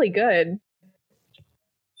was really good.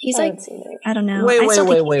 He's I don't know. Wait,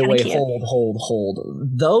 hold.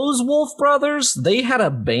 Those Wolf brothers, they had a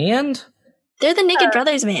band? They're the Naked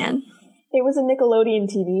Brothers Band. It was a Nickelodeon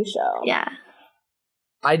TV show. Yeah.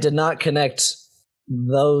 I did not connect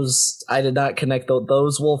those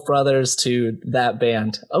Wolf brothers to that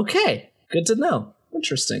band. Okay, good to know.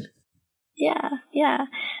 Interesting. Yeah.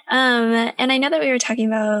 And I know that we were talking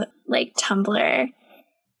about Tumblr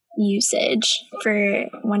usage for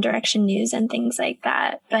One Direction news and things like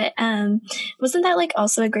that, but wasn't that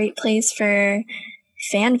also a great place for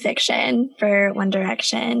fan fiction for One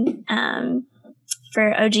Direction?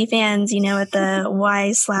 For OG fans, what the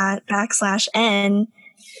Y/N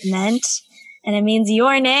meant, and it means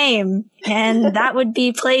your name, and that would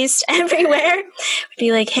be placed everywhere. It would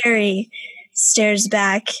be like Harry stares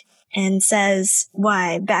back and says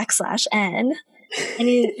Y/N, and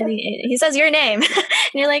he says your name,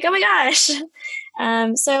 and you're like, oh my gosh.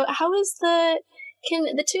 So how is can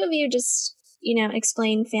the two of you just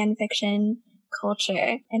explain fan fiction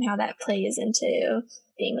culture and how that plays into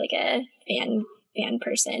being a fan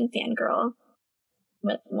person, fangirl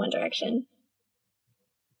with One Direction?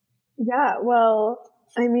 Yeah, well,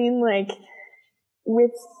 I mean,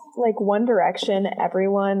 with One Direction, I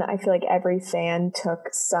feel like every fan took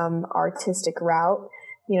some artistic route.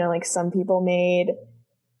 Some people made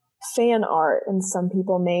fan art, and some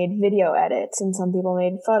people made video edits, and some people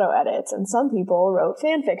made photo edits, and some people wrote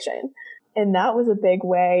fan fiction. And that was a big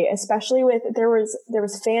way, especially with there was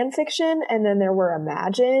fan fiction, and then there were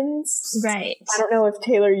imagines. Right. I don't know if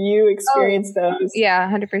Taylor, you experienced those. Yeah,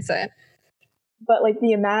 100%. But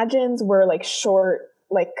the imagines were short,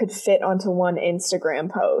 could fit onto one Instagram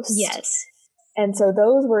post. Yes. And so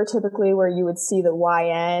those were typically where you would see the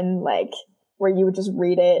YN, where you would just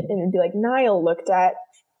read it and it'd be Niall looked at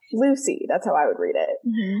Lucy. That's how I would read it.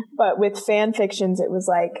 Mm-hmm. But with fan fictions, it was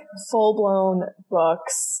full blown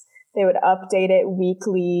books they would update it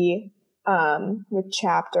weekly with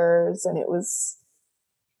chapters, and it was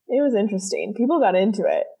interesting. People got into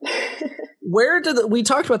it. We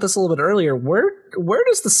talked about this a little bit earlier. Where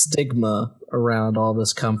does the stigma around all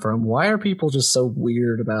this come from? Why are people just so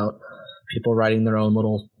weird about people writing their own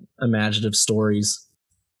little imaginative stories?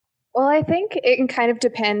 Well, I think it can kind of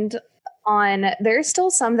depend on, there's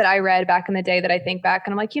still some that I read back in the day that I think back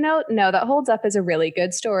and I'm like, no, that holds up as a really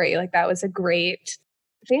good story. Like that was a great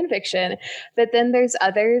fan fiction. But then there's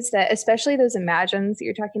others that, especially those imagines that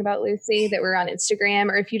you're talking about, Lucy, that were on Instagram,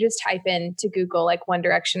 or if you just type into Google like One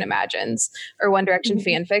Direction imagines or One Direction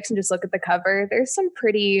fanfics and just look at the cover, there's some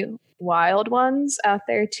pretty wild ones out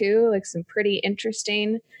there too, like some pretty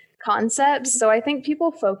interesting concepts. So I think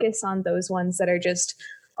people focus on those ones that are just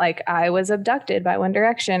like, I was abducted by One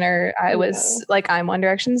Direction, or I was like, I'm One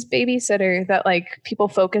Direction's babysitter, that like people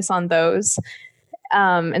focus on those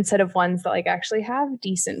instead of ones that like actually have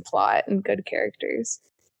decent plot and good characters.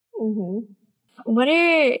 What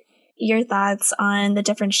are your thoughts on the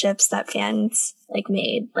different ships that fans like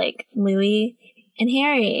made, like Louis and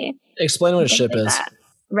Harry? Explain what a ship is. That.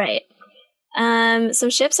 Right. So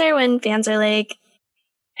ships are when fans are like,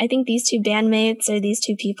 I think these two bandmates or these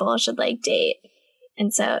two people should like date.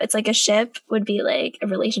 And so it's like a ship would be like a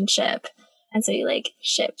relationship. And so you like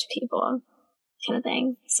shipped people kind of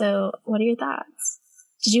thing. So what are your thoughts?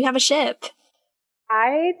 Did you have a ship?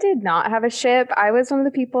 I did not have a ship. I was one of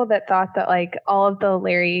the people that thought that like all of the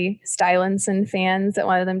Larry Stylinson fans that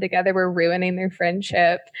wanted them together were ruining their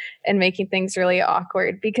friendship and making things really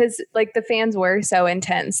awkward, because like the fans were so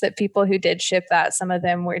intense that people who did ship that, some of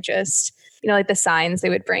them were just, like the signs they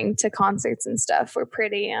would bring to concerts and stuff were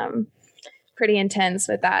pretty intense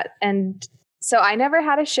with that. And so I never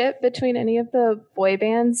had a ship between any of the boy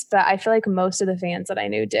bands, but I feel like most of the fans that I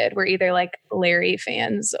knew were either like Larry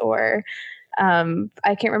fans or I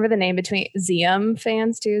can't remember the name, between Zium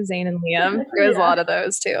fans too, Zayn and Liam. There was a lot of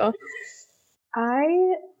those too.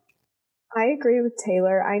 I agree with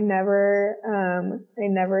Taylor. I never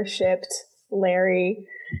shipped Larry.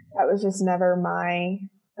 That was just never my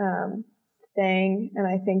thing, and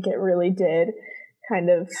I think it really did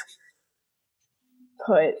kind of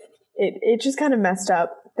it just kind of messed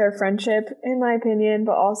up their friendship, in my opinion.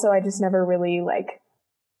 But also I just never really like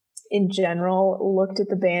in general looked at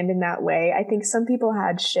the band in that way. I think some people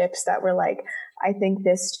had ships that were like, I think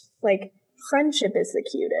this like friendship is the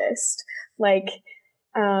cutest. Like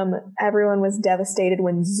everyone was devastated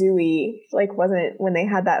when Zooey when they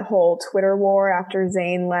had that whole Twitter war after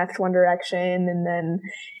Zayn left One Direction, and then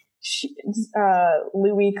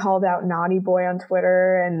Louis called out Naughty Boy on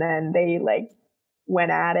Twitter, and then they like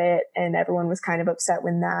went at it, and everyone was kind of upset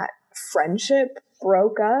when that friendship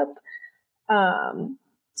broke up.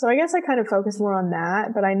 So I guess I kind of focused more on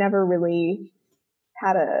that, but I never really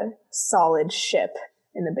had a solid ship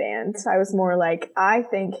in the band. So I was more like, I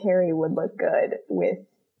think Harry would look good with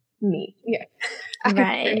me. Yeah.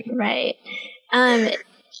 Right.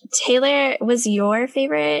 Taylor, was your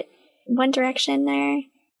favorite One Direction there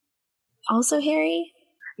also Harry?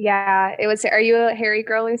 Yeah, it was. Are you a Harry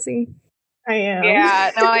girl, Lucy? I am. Yeah,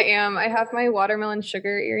 no, I am. I have my watermelon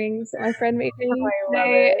sugar earrings that my friend made me. I love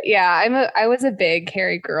it. Yeah, I was a big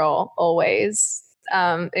Harry girl always.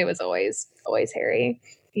 It was always Harry.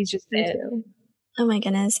 He's just it. Too. Oh my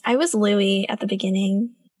goodness. I was Louis at the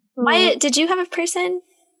beginning. Why did you have a person?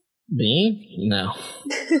 Me? No.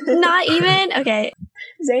 Not even? Okay.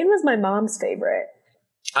 Zayn was my mom's favorite.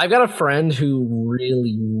 I've got a friend who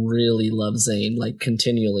really, really loves Zayn, like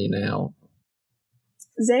continually now.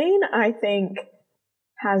 Zayn, I think,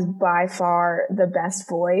 has by far the best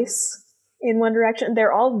voice in One Direction.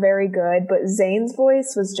 They're all very good, but Zayn's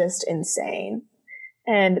voice was just insane.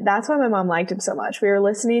 And that's why my mom liked him so much. We were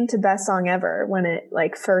listening to Best Song Ever when it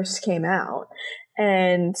like first came out.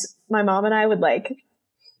 And my mom and I would like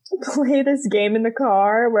play this game in the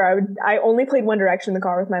car where I only played One Direction in the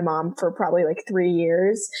car with my mom for probably like 3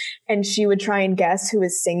 years. And she would try and guess who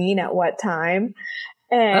was singing at what time.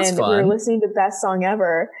 And we were listening to Best Song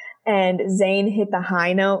Ever, and Zayn hit the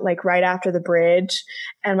high note like right after the bridge.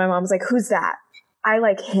 And my mom was like, who's that? I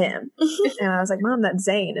like him. And I was like, Mom, that's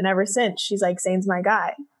Zayn. And ever since, she's like, Zayn's my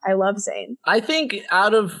guy. I love Zayn. I think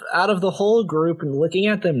out of the whole group, and looking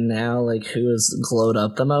at them now, like who has glowed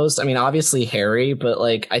up the most? I mean, obviously Harry, but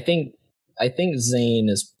like I think Zayn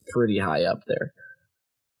is pretty high up there.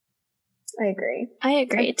 I agree. I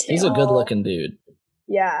agree too. He's a good looking dude.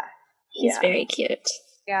 Yeah. He's very cute.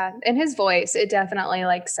 Yeah, and his voice, it definitely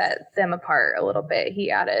like set them apart a little bit.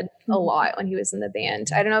 He added a lot when he was in the band.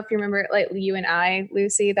 I don't know if you remember, like you and I,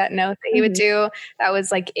 Lucy, that note that he would do. That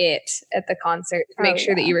was like it at the concert. Make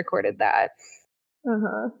sure that you recorded that.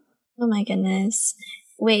 Oh my goodness.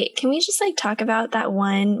 Wait, can we just like talk about that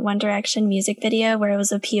One Direction music video where it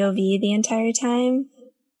was a POV the entire time?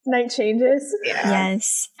 Night Changes. Yeah.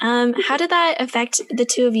 Yes. How did that affect the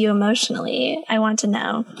two of you emotionally? I want to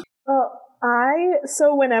know. Well,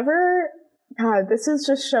 so whenever, God, this is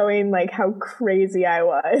just showing like how crazy I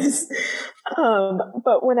was.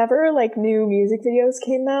 But whenever like new music videos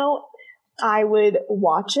came out, I would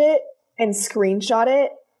watch it and screenshot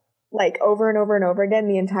it like over and over and over again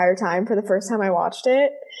the entire time for the first time I watched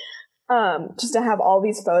it. Just to have all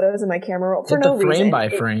these photos in my camera roll for no reason. Frame by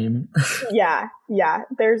frame. Yeah.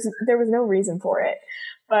 There was no reason for it.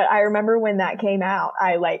 But I remember when that came out,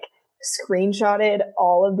 I like screenshotted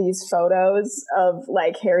all of these photos of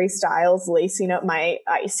like Harry Styles lacing up my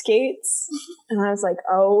ice skates. And I was like,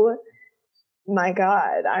 oh my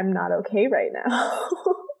God, I'm not okay right now.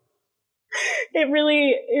 It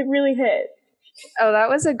really hit. Oh, that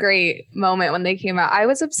was a great moment when they came out. I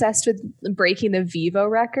was obsessed with breaking the Vivo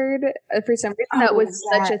record. For some reason, that was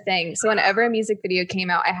such a thing. So whenever a music video came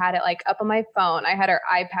out, I had it like up on my phone. I had our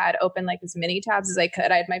iPad open like as many tabs as I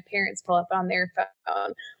could. I had my parents pull up on their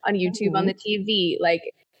phone, on YouTube, on the TV. Like,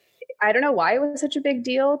 I don't know why it was such a big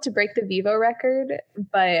deal to break the Vivo record,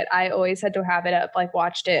 but I always had to have it up, like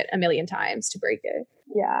watched it a million times to break it.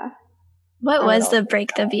 Yeah. What was the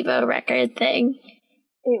break the Vivo record thing?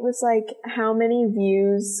 It was like how many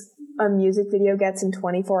views a music video gets in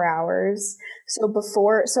 24 hours. So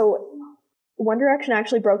One Direction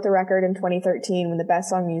actually broke the record in 2013 when the Best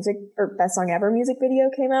Song Ever music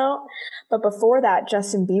video came out. But before that,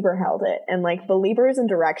 Justin Bieber held it. And like Beliebers and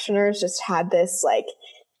Directioners just had this like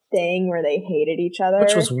thing where they hated each other.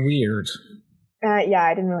 Which was weird. Yeah,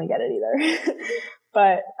 I didn't really get it either.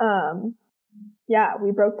 But yeah,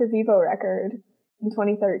 we broke the Vivo record in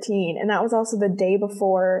 2013, and that was also the day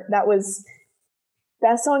before that was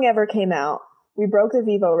Best Song Ever came out. We broke the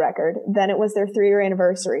Vivo record, then it was their 3-year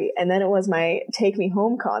anniversary, and then it was my Take Me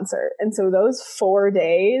Home concert. And so those 4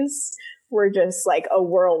 days were just like a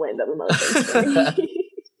whirlwind of emotions for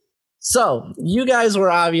me. So you guys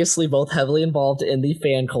were obviously both heavily involved in the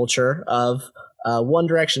fan culture of One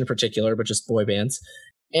Direction in particular, but just boy bands.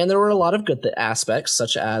 And there were a lot of good aspects,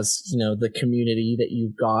 such as, you know, the community that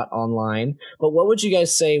you got online. But what would you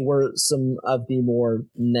guys say were some of the more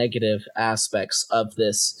negative aspects of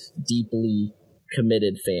this deeply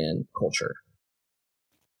committed fan culture?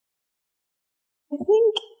 I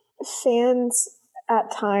think fans at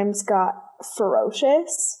times got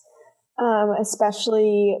ferocious,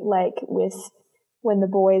 especially like with when the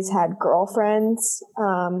boys had girlfriends.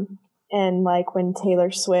 And like when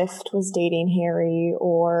Taylor Swift was dating Harry,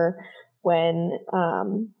 or when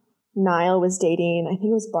Niall was dating, I think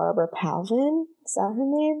it was Barbara Palvin. Is that her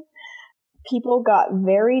name? People got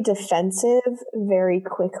very defensive very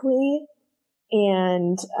quickly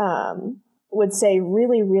and would say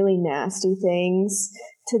really, really nasty things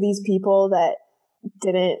to these people that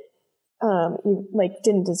didn't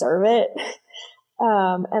deserve it.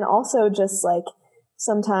 And also just like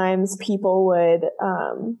sometimes people would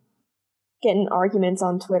get in arguments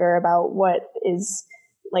on Twitter about what is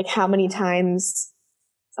like how many times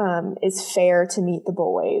is fair to meet the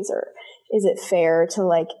boys, or is it fair to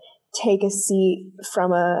like take a seat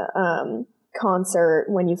from a concert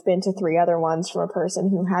when you've been to 3 other ones from a person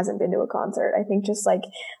who hasn't been to a concert. I think just like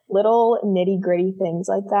little nitty-gritty things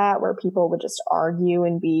like that where people would just argue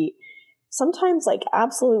and be sometimes like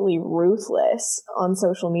absolutely ruthless on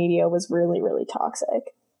social media was really, really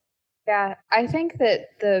toxic. Yeah, I think that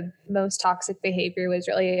the most toxic behavior was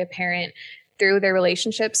really apparent through their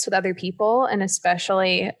relationships with other people, and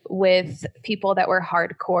especially with people that were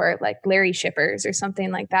hardcore, like Larry shippers or something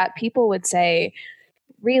like that. People would say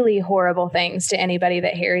really horrible things to anybody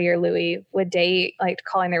that Harry or Louis would date, like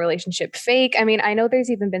calling their relationship fake. I mean, I know there's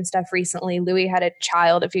even been stuff recently. Louis had a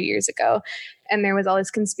child a few years ago, and there was all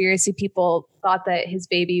this conspiracy. People thought that his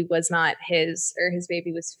baby was not his, or his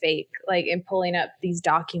baby was fake, like in pulling up these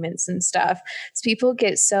documents and stuff. So people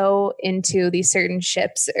get so into these certain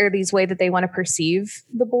ships or these way that they want to perceive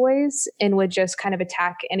the boys, and would just kind of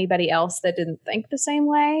attack anybody else that didn't think the same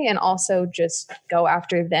way, and also just go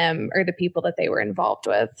after them or the people that they were involved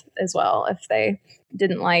with as well if they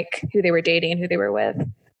didn't like who they were dating and who they were with.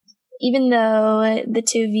 Even though the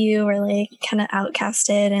two of you were like kind of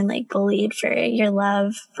outcasted and like bullied for your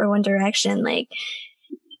love for One Direction, like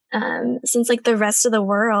since like the rest of the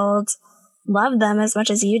world loved them as much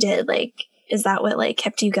as you did, like is that what like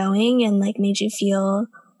kept you going and like made you feel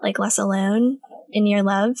like less alone in your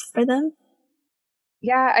love for them?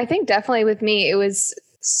 Yeah, I think definitely with me it was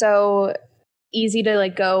so easy to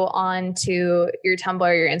like go on to your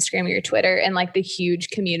Tumblr, your Instagram, or your Twitter, and like the huge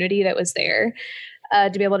community that was there.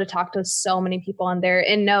 to be able to talk to so many people on there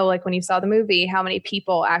and know, like, when you saw the movie, how many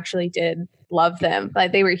people actually did love them.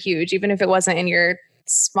 Like, they were huge, even if it wasn't in your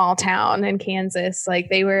small town in Kansas. Like,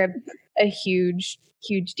 they were a huge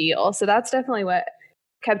deal. So that's definitely what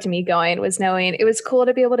kept me going, was knowing it was cool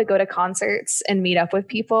to be able to go to concerts and meet up with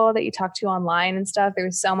people that you talk to online and stuff. There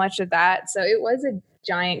was so much of that. So it was a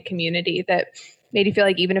giant community that made you feel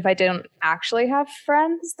like even if I didn't actually have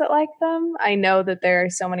friends that like them, I know that there are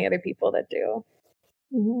so many other people that do.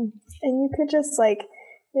 Mm-hmm. And you could just like,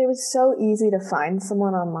 it was so easy to find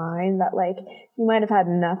someone online that like you might have had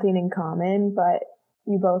nothing in common, but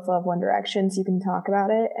you both love One Direction, so you can talk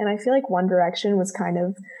about it. And I feel like One Direction was kind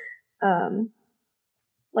of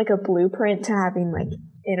like a blueprint to having like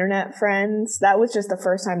internet friends. That was just the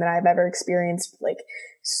first time that I've ever experienced like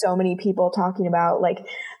so many people talking about like,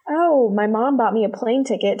 oh, my mom bought me a plane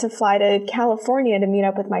ticket to fly to California to meet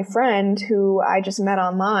up with my friend who I just met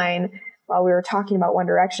online while we were talking about One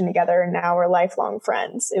Direction together, and now we're lifelong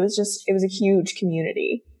friends. It was a huge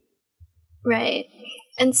community. Right.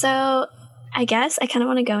 And so I guess I kind of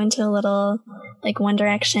want to go into a little like One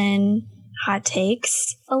Direction hot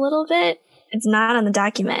takes a little bit. It's not on the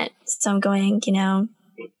document, so I'm going,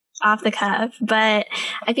 off the cuff. But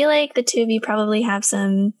I feel like the two of you probably have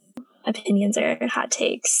some opinions or hot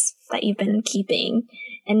takes that you've been keeping.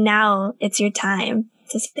 And now it's your time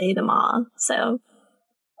to say them all. So,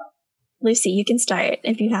 Lucy, you can start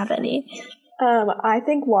if you have any. I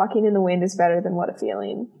think Walking in the Wind is better than What a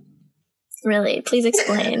Feeling. Really? Please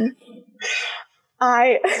explain.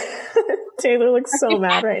 Taylor looks so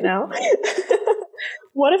mad right now.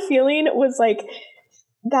 What a Feeling was like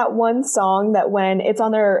that one song that when it's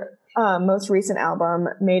on their most recent album,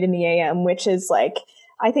 Made in the AM, which is like,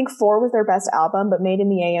 I think 4 was their best album, but Made in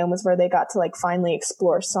the AM was where they got to like finally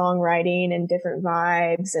explore songwriting and different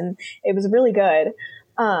vibes, and it was really good.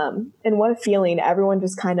 And What a Feeling, everyone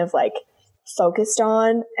just kind of like focused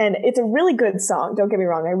on, and it's a really good song, don't get me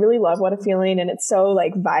wrong. I really love What a Feeling, and it's so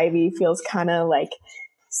like vibey, feels kind of like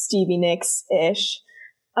Stevie Nicks-ish.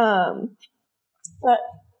 But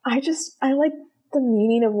I like the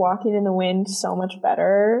meaning of Walking in the Wind so much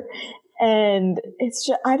better. And it's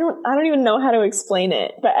just, I don't even know how to explain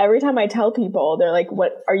it. But every time I tell people, they're like,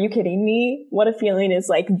 what, are you kidding me? What a Feeling is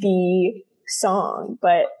like the song.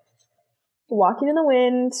 But Walking in the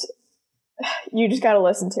Wind, you just got to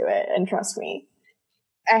listen to it and trust me.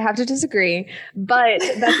 I have to disagree, but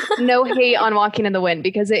that's no hate on Walking in the Wind,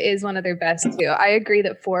 because it is one of their best too. I agree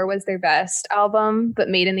that 4 was their best album, but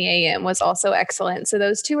Made in the AM was also excellent. So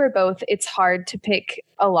those two are both, it's hard to pick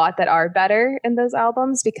a lot that are better in those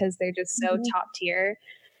albums because they're just so top tier.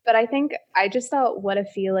 But I think I just thought What a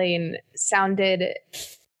Feeling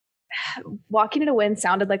Walking in the Wind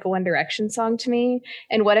sounded like a One Direction song to me.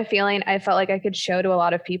 And What a Feeling, I felt like I could show to a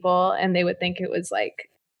lot of people and they would think it was like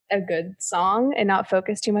a good song and not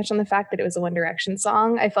focus too much on the fact that it was a One Direction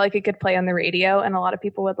song. I felt like it could play on the radio and a lot of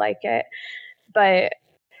people would like it. But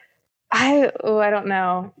I don't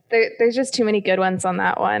know. There's just too many good ones on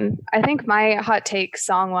that one. I think my hot take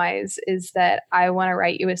song-wise is that I Want to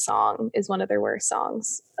Write You a Song is one of their worst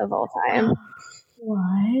songs of all time.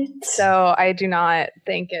 What? So I do not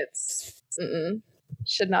think it's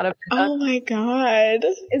should not have been done. Oh my God.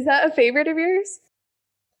 Is that a favorite of yours?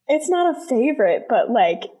 It's not a favorite, but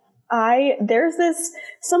like there's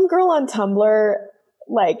some girl on Tumblr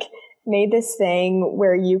like made this thing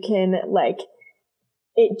where you can like,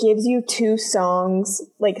 it gives you 2 songs,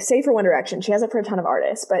 like say for One Direction, she has it for a ton of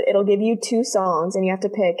artists, but it'll give you 2 songs and you have to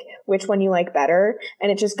pick which one you like better. And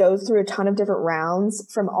it just goes through a ton of different rounds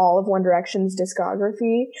from all of One Direction's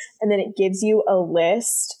discography. And then it gives you a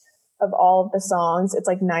list of all of the songs. It's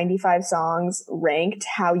like 95 songs ranked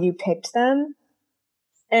how you picked them.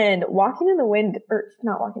 And Walking in the Wind, or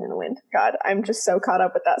not Walking in the Wind, God, I'm just so caught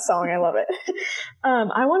up with that song. I love it.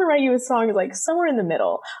 I Want to Write You a Song is like somewhere in the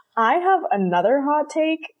middle. I have another hot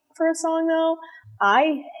take for a song though.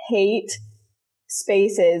 I hate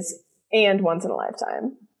Spaces and Once in a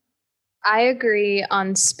Lifetime. I agree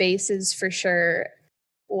on Spaces for sure.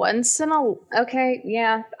 Okay,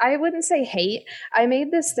 yeah. I wouldn't say hate. I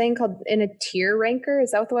made this thing called in a tier ranker.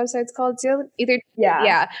 Is that what the website's called?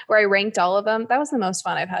 Yeah, where I ranked all of them. That was the most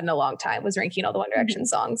fun I've had in a long time, was ranking all the One Direction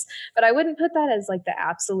songs. But I wouldn't put that as like the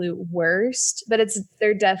absolute worst, but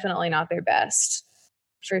they're definitely not their best.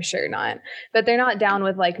 For sure not. But they're not down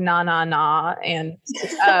with like Na Na Na and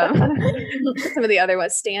some of the other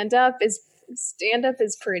ones. Stand Up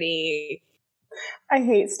is pretty. I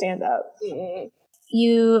hate Stand Up. Mm-hmm.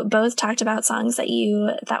 You both talked about songs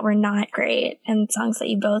that were not great and songs that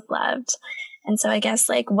you both loved. And so I guess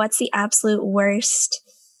like, what's the absolute worst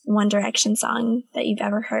One Direction song that you've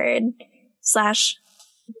ever heard /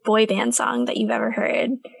 boy band song that you've ever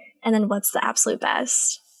heard, and then what's the absolute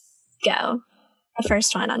best? Go. The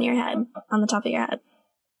first one on the top of your head.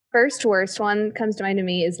 First worst one comes to mind to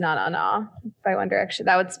me is "Na Na Na" by One Direction.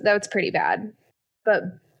 That was pretty bad. But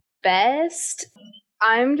best,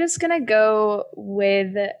 I'm just gonna go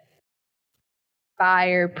with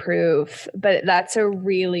Fireproof. But that's a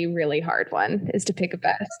really, really hard one, is to pick a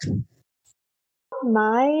best.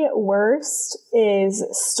 My worst is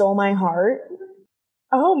Stole My Heart.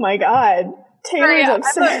 Oh my God. Taylor's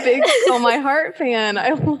upset. I'm a big Stole My Heart fan. I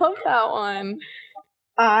love that one.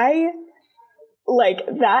 That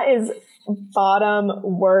is bottom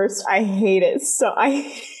worst. I hate it. So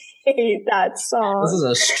I hate that song. This is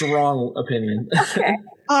a strong opinion. Okay.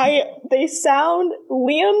 Liam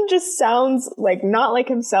just sounds like not like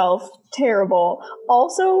himself. Terrible.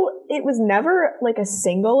 Also, it was never like a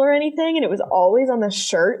single or anything, and it was always on the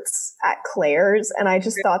shirts at Claire's, and I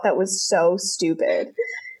just thought that was so stupid.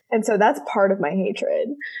 And so that's part of my hatred.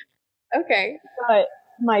 Okay. But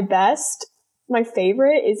my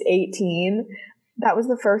favorite is 18. That was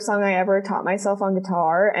the first song I ever taught myself on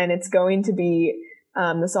guitar, and it's going to be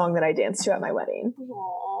the song that I danced to at my wedding.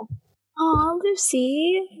 Aww. Aw,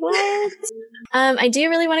 Lucy, what? I do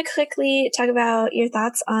really want to quickly talk about your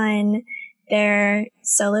thoughts on their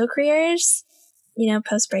solo careers,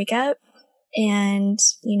 post breakup, and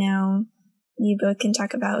you both can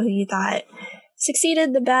talk about who you thought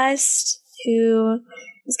succeeded the best, who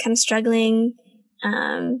is kind of struggling,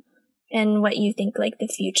 and what you think like the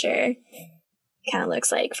future kind of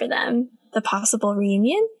looks like for them, the possible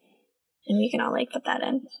reunion, and we can all put that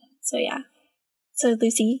in. So yeah. So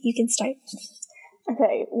Lucy, you can start.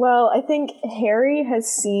 Okay, well, I think Harry has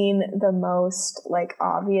seen the most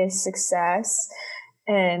obvious success,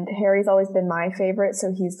 and Harry's always been my favorite,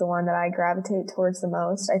 so he's the one that I gravitate towards the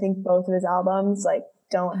most. I think both of his albums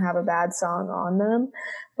don't have a bad song on them,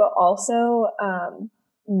 but also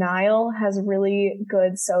Niall has really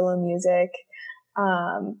good solo music,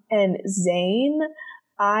 and Zayn,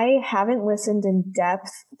 I haven't listened in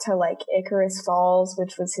depth to Icarus Falls,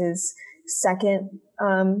 which was his second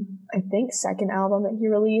album that he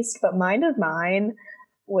released, but Mind of Mine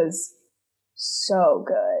was so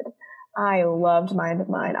good. I loved Mind of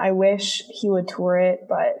Mine. I wish he would tour it,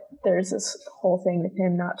 but there's this whole thing with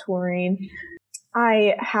him not touring.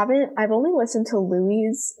 I've only listened to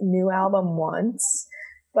Louis' new album once,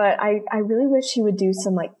 but I really wish he would do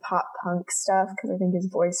some pop punk stuff because I think his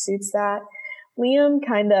voice suits that. Liam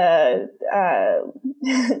kind of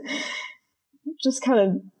just kind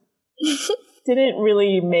of didn't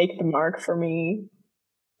really make the mark for me,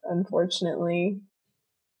 unfortunately.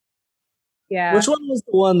 Yeah. Which one was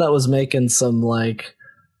the one that was making some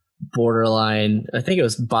borderline, I think it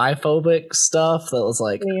was biphobic stuff that was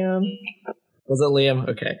Liam. Was it Liam?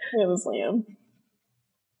 Okay. It was Liam.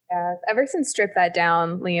 Yeah. Ever since Strip That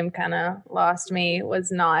Down, Liam kind of lost me.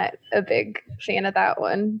 Was not a big fan of that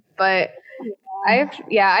one. But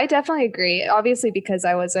I definitely agree. Obviously, because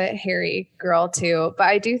I was a Harry girl too, but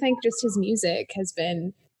I do think just his music has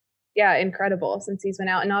been, incredible since he's been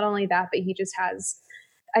out. And not only that, but he just has.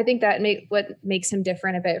 I think that what makes him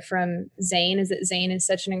different a bit from Zayn is that Zayn is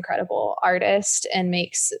such an incredible artist and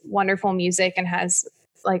makes wonderful music and has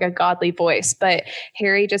a godly voice. But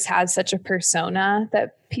Harry just has such a persona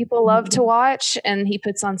that people love to watch, and he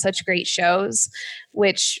puts on such great shows,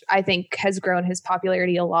 which I think has grown his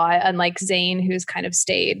popularity a lot, unlike Zayn, who's kind of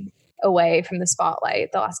stayed away from the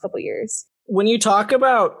spotlight the last couple of years. When you talk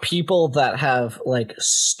about people that have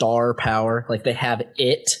star power, they have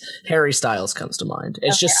it, Harry Styles comes to mind.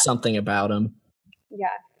 It's just something about him. Yeah,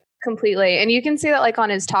 completely. And you can see that on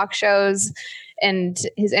his talk shows and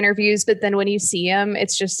his interviews, but then when you see him,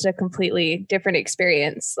 it's just a completely different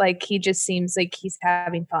experience. He just seems like he's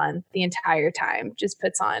having fun the entire time, just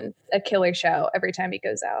puts on a killer show every time he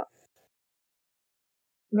goes out.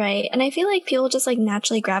 Right. And I feel like people just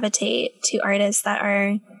naturally gravitate to artists that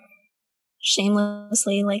are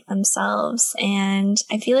shamelessly like themselves. And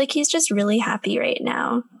I feel like he's just really happy right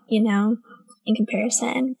now, in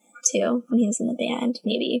comparison to when he was in the band,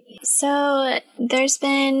 maybe. So there's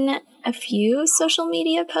been a few social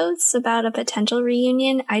media posts about a potential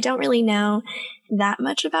reunion. I don't really know that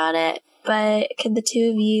much about it, but could the two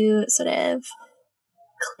of you sort of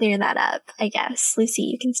clear that up, I guess? Lucy,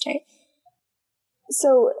 you can start.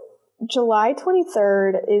 So July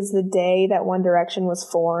 23rd is the day that One Direction was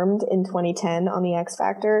formed in 2010 on the X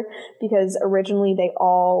Factor, because originally they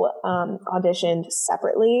all auditioned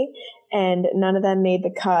separately and none of them made the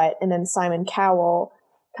cut. And then Simon Cowell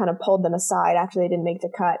kind of pulled them aside after they didn't make the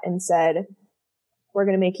cut and said, we're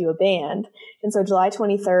going to make you a band. And so July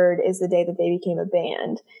 23rd is the day that they became a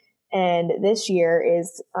band. And this year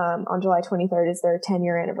is, on July 23rd, is their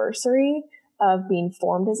 10-year anniversary of being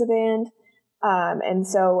formed as a band. And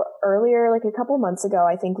so earlier, like a couple months ago,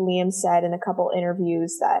 I think Liam said in a couple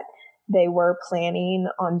interviews that they were planning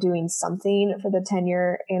on doing something for the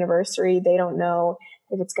 10-year anniversary. They don't know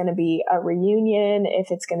if it's going to be a reunion,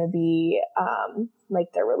 if it's going to be like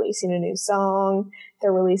they're releasing a new song,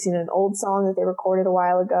 they're releasing an old song that they recorded a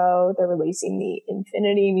while ago, they're releasing the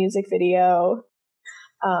Infinity music video.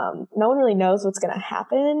 No one really knows what's going to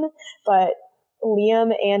happen, but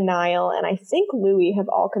Liam and Niall, and I think Louis, have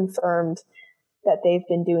all confirmed that they've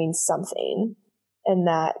been doing something and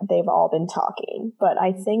that they've all been talking. But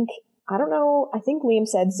I think Liam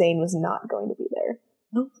said Zayn was not going to be there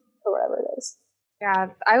or whatever it is. Yeah,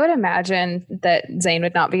 I would imagine that Zayn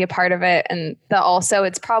would not be a part of it. And also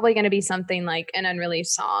it's probably going to be something like an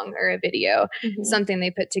unreleased song or a video, something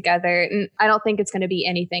they put together. And I don't think it's going to be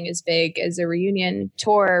anything as big as a reunion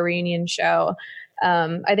tour or reunion show.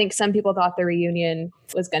 I think some people thought the reunion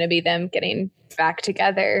was going to be them getting back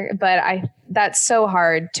together, but that's so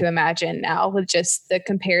hard to imagine now with just the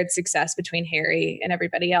compared success between Harry and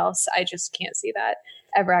everybody else. I just can't see that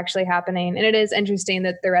ever actually happening. And it is interesting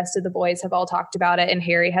that the rest of the boys have all talked about it and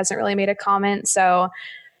Harry hasn't really made a comment. So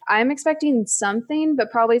I'm expecting something,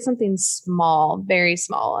 but probably something small, very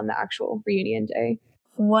small on the actual reunion day.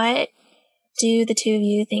 What do the two of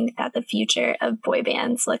you think that the future of boy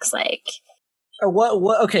bands looks like?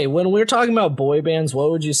 Okay, when we're talking about boy bands,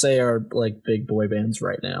 what would you say are like big boy bands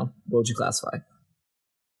right now? What would you classify?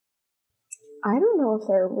 I don't know if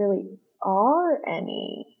there really are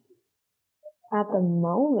any at the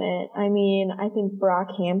moment. I mean, I think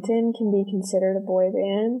Brockhampton can be considered a boy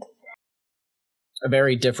band. A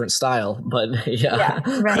very different style, but yeah.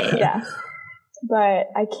 Yeah, right, yeah. But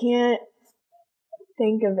I can't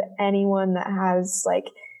think of anyone that has like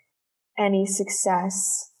any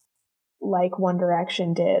success like One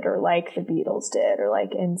Direction did, or like the Beatles did, or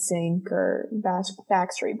like NSYNC or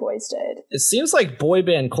Backstreet Boys did. It seems like boy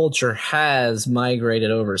band culture has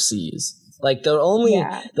migrated overseas. Like the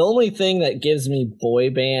only thing that gives me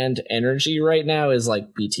boy band energy right now is like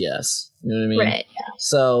BTS. You know what I mean? Right.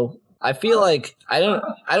 So I feel like I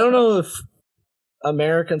don't know if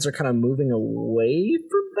Americans are kind of moving away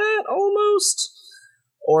from that almost,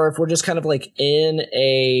 or if we're just kind of like in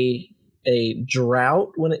a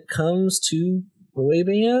drought when it comes to boy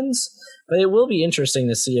bands. But it will be interesting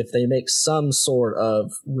to see if they make some sort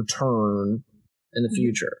of return in the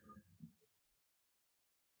future.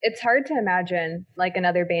 It's hard to imagine like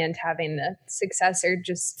another band having the success or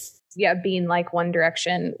just being like One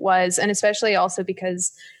Direction was, and especially also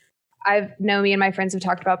because me and my friends have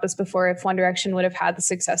talked about this before, if One Direction would have had the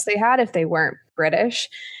success they had if they weren't British.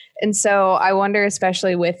 And so I wonder,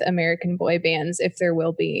 especially with American boy bands, if there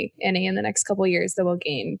will be any in the next couple of years that will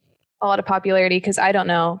gain a lot of popularity, because I don't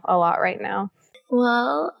know a lot right now.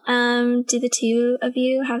 Well, do the two of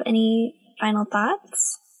you have any final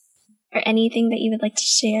thoughts or anything that you would like to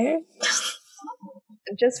share?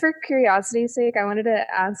 Just for curiosity's sake, I wanted to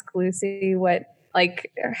ask Lucy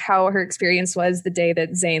how her experience was the day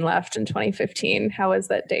that Zayn left in 2015. How was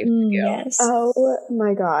that day for you? Yes. Oh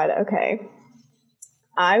my God. Okay.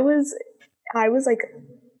 I was like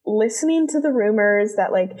listening to the rumors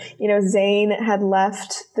that Zayn had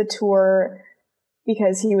left the tour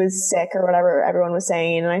because he was sick or whatever everyone was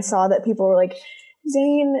saying. And I saw that people were like,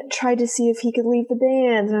 Zayn tried to see if he could leave the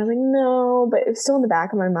band. And I was like, no, but it was still in the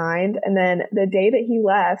back of my mind. And then the day that he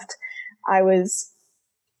left, I was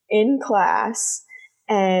in class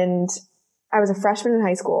and I was a freshman in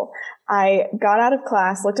high school. I got out of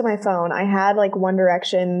class, looked at my phone. I had One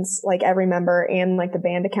Direction's every member and the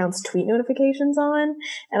band account's tweet notifications on.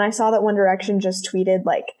 And I saw that One Direction just tweeted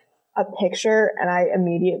a picture, and I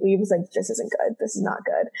immediately was like, this isn't good. This is not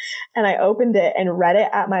good. And I opened it and read it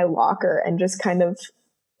at my locker and just kind of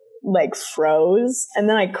froze. And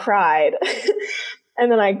then I cried.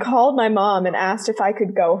 And then I called my mom and asked if I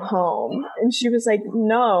could go home. And she was like,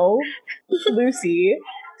 no, Lucy,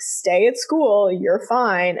 stay at school. You're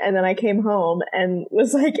fine. And then I came home and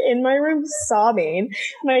was in my room sobbing.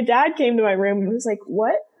 My dad came to my room and was like,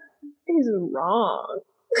 what is wrong?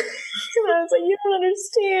 And I was like, you don't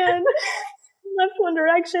understand. I left One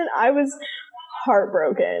Direction. I was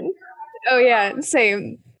heartbroken. Oh yeah,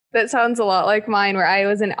 same. That sounds a lot like mine, where I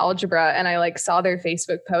was in algebra and I like saw their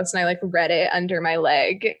Facebook post and I like read it under my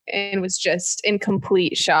leg and was just in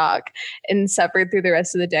complete shock and suffered through the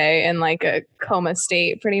rest of the day in like a coma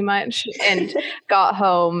state pretty much, and got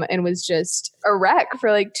home and was just a wreck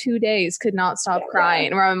for like 2 days, could not stop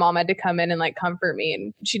crying, where my mom had to come in and like comfort me,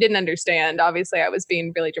 and she didn't understand. Obviously I was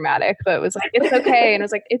being really dramatic, but it was like, it's okay. And I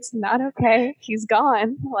was like, it's not okay. He's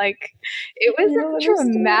gone. Like, it was a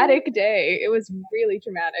traumatic day. It was really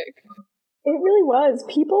traumatic. It really was.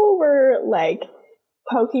 People were like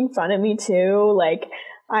poking fun at me too. Like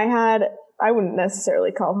I wouldn't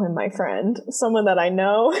necessarily call him my friend, someone that I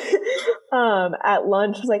know at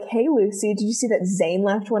lunch was like, hey Lucy, did you see that Zayn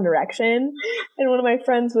left One Direction? And one of my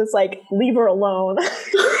friends was like, leave her alone.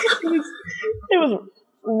 It was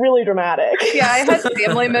really dramatic. Yeah, I had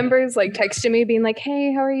family members like texting me being like,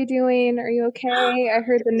 hey, how are you doing? Are you okay? I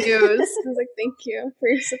heard the news. I was like, thank you for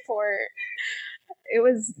your support. It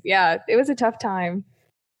was a tough time.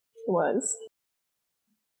 It was.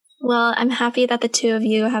 Well, I'm happy that the two of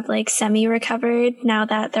you have like semi-recovered now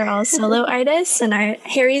that they're all solo artists and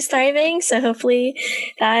Harry's thriving. So hopefully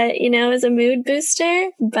that, is a mood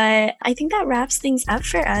booster. But I think that wraps things up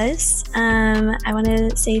for us. I want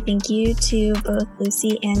to say thank you to both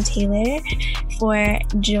Lucy and Taylor for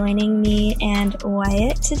joining me and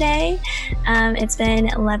Wyatt today. It's been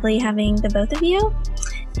lovely having the both of you.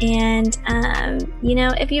 And,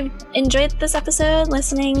 if you've enjoyed this episode,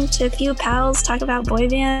 listening to a few pals talk about boy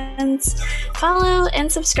bands, follow and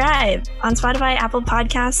subscribe on Spotify, Apple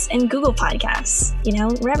Podcasts, and Google Podcasts,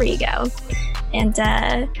 wherever you go. And,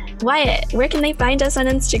 Wyatt, where can they find us on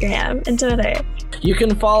Instagram and Twitter? You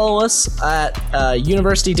can follow us at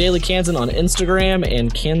University Daily Kansan on Instagram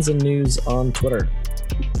and Kansan News on Twitter.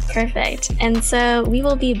 Perfect. And so we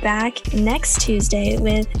will be back next Tuesday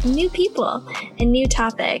with new people and new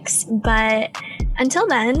topics. But until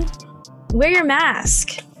then, wear your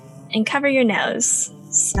mask and cover your nose.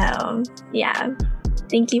 So, yeah.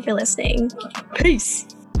 Thank you for listening. Peace.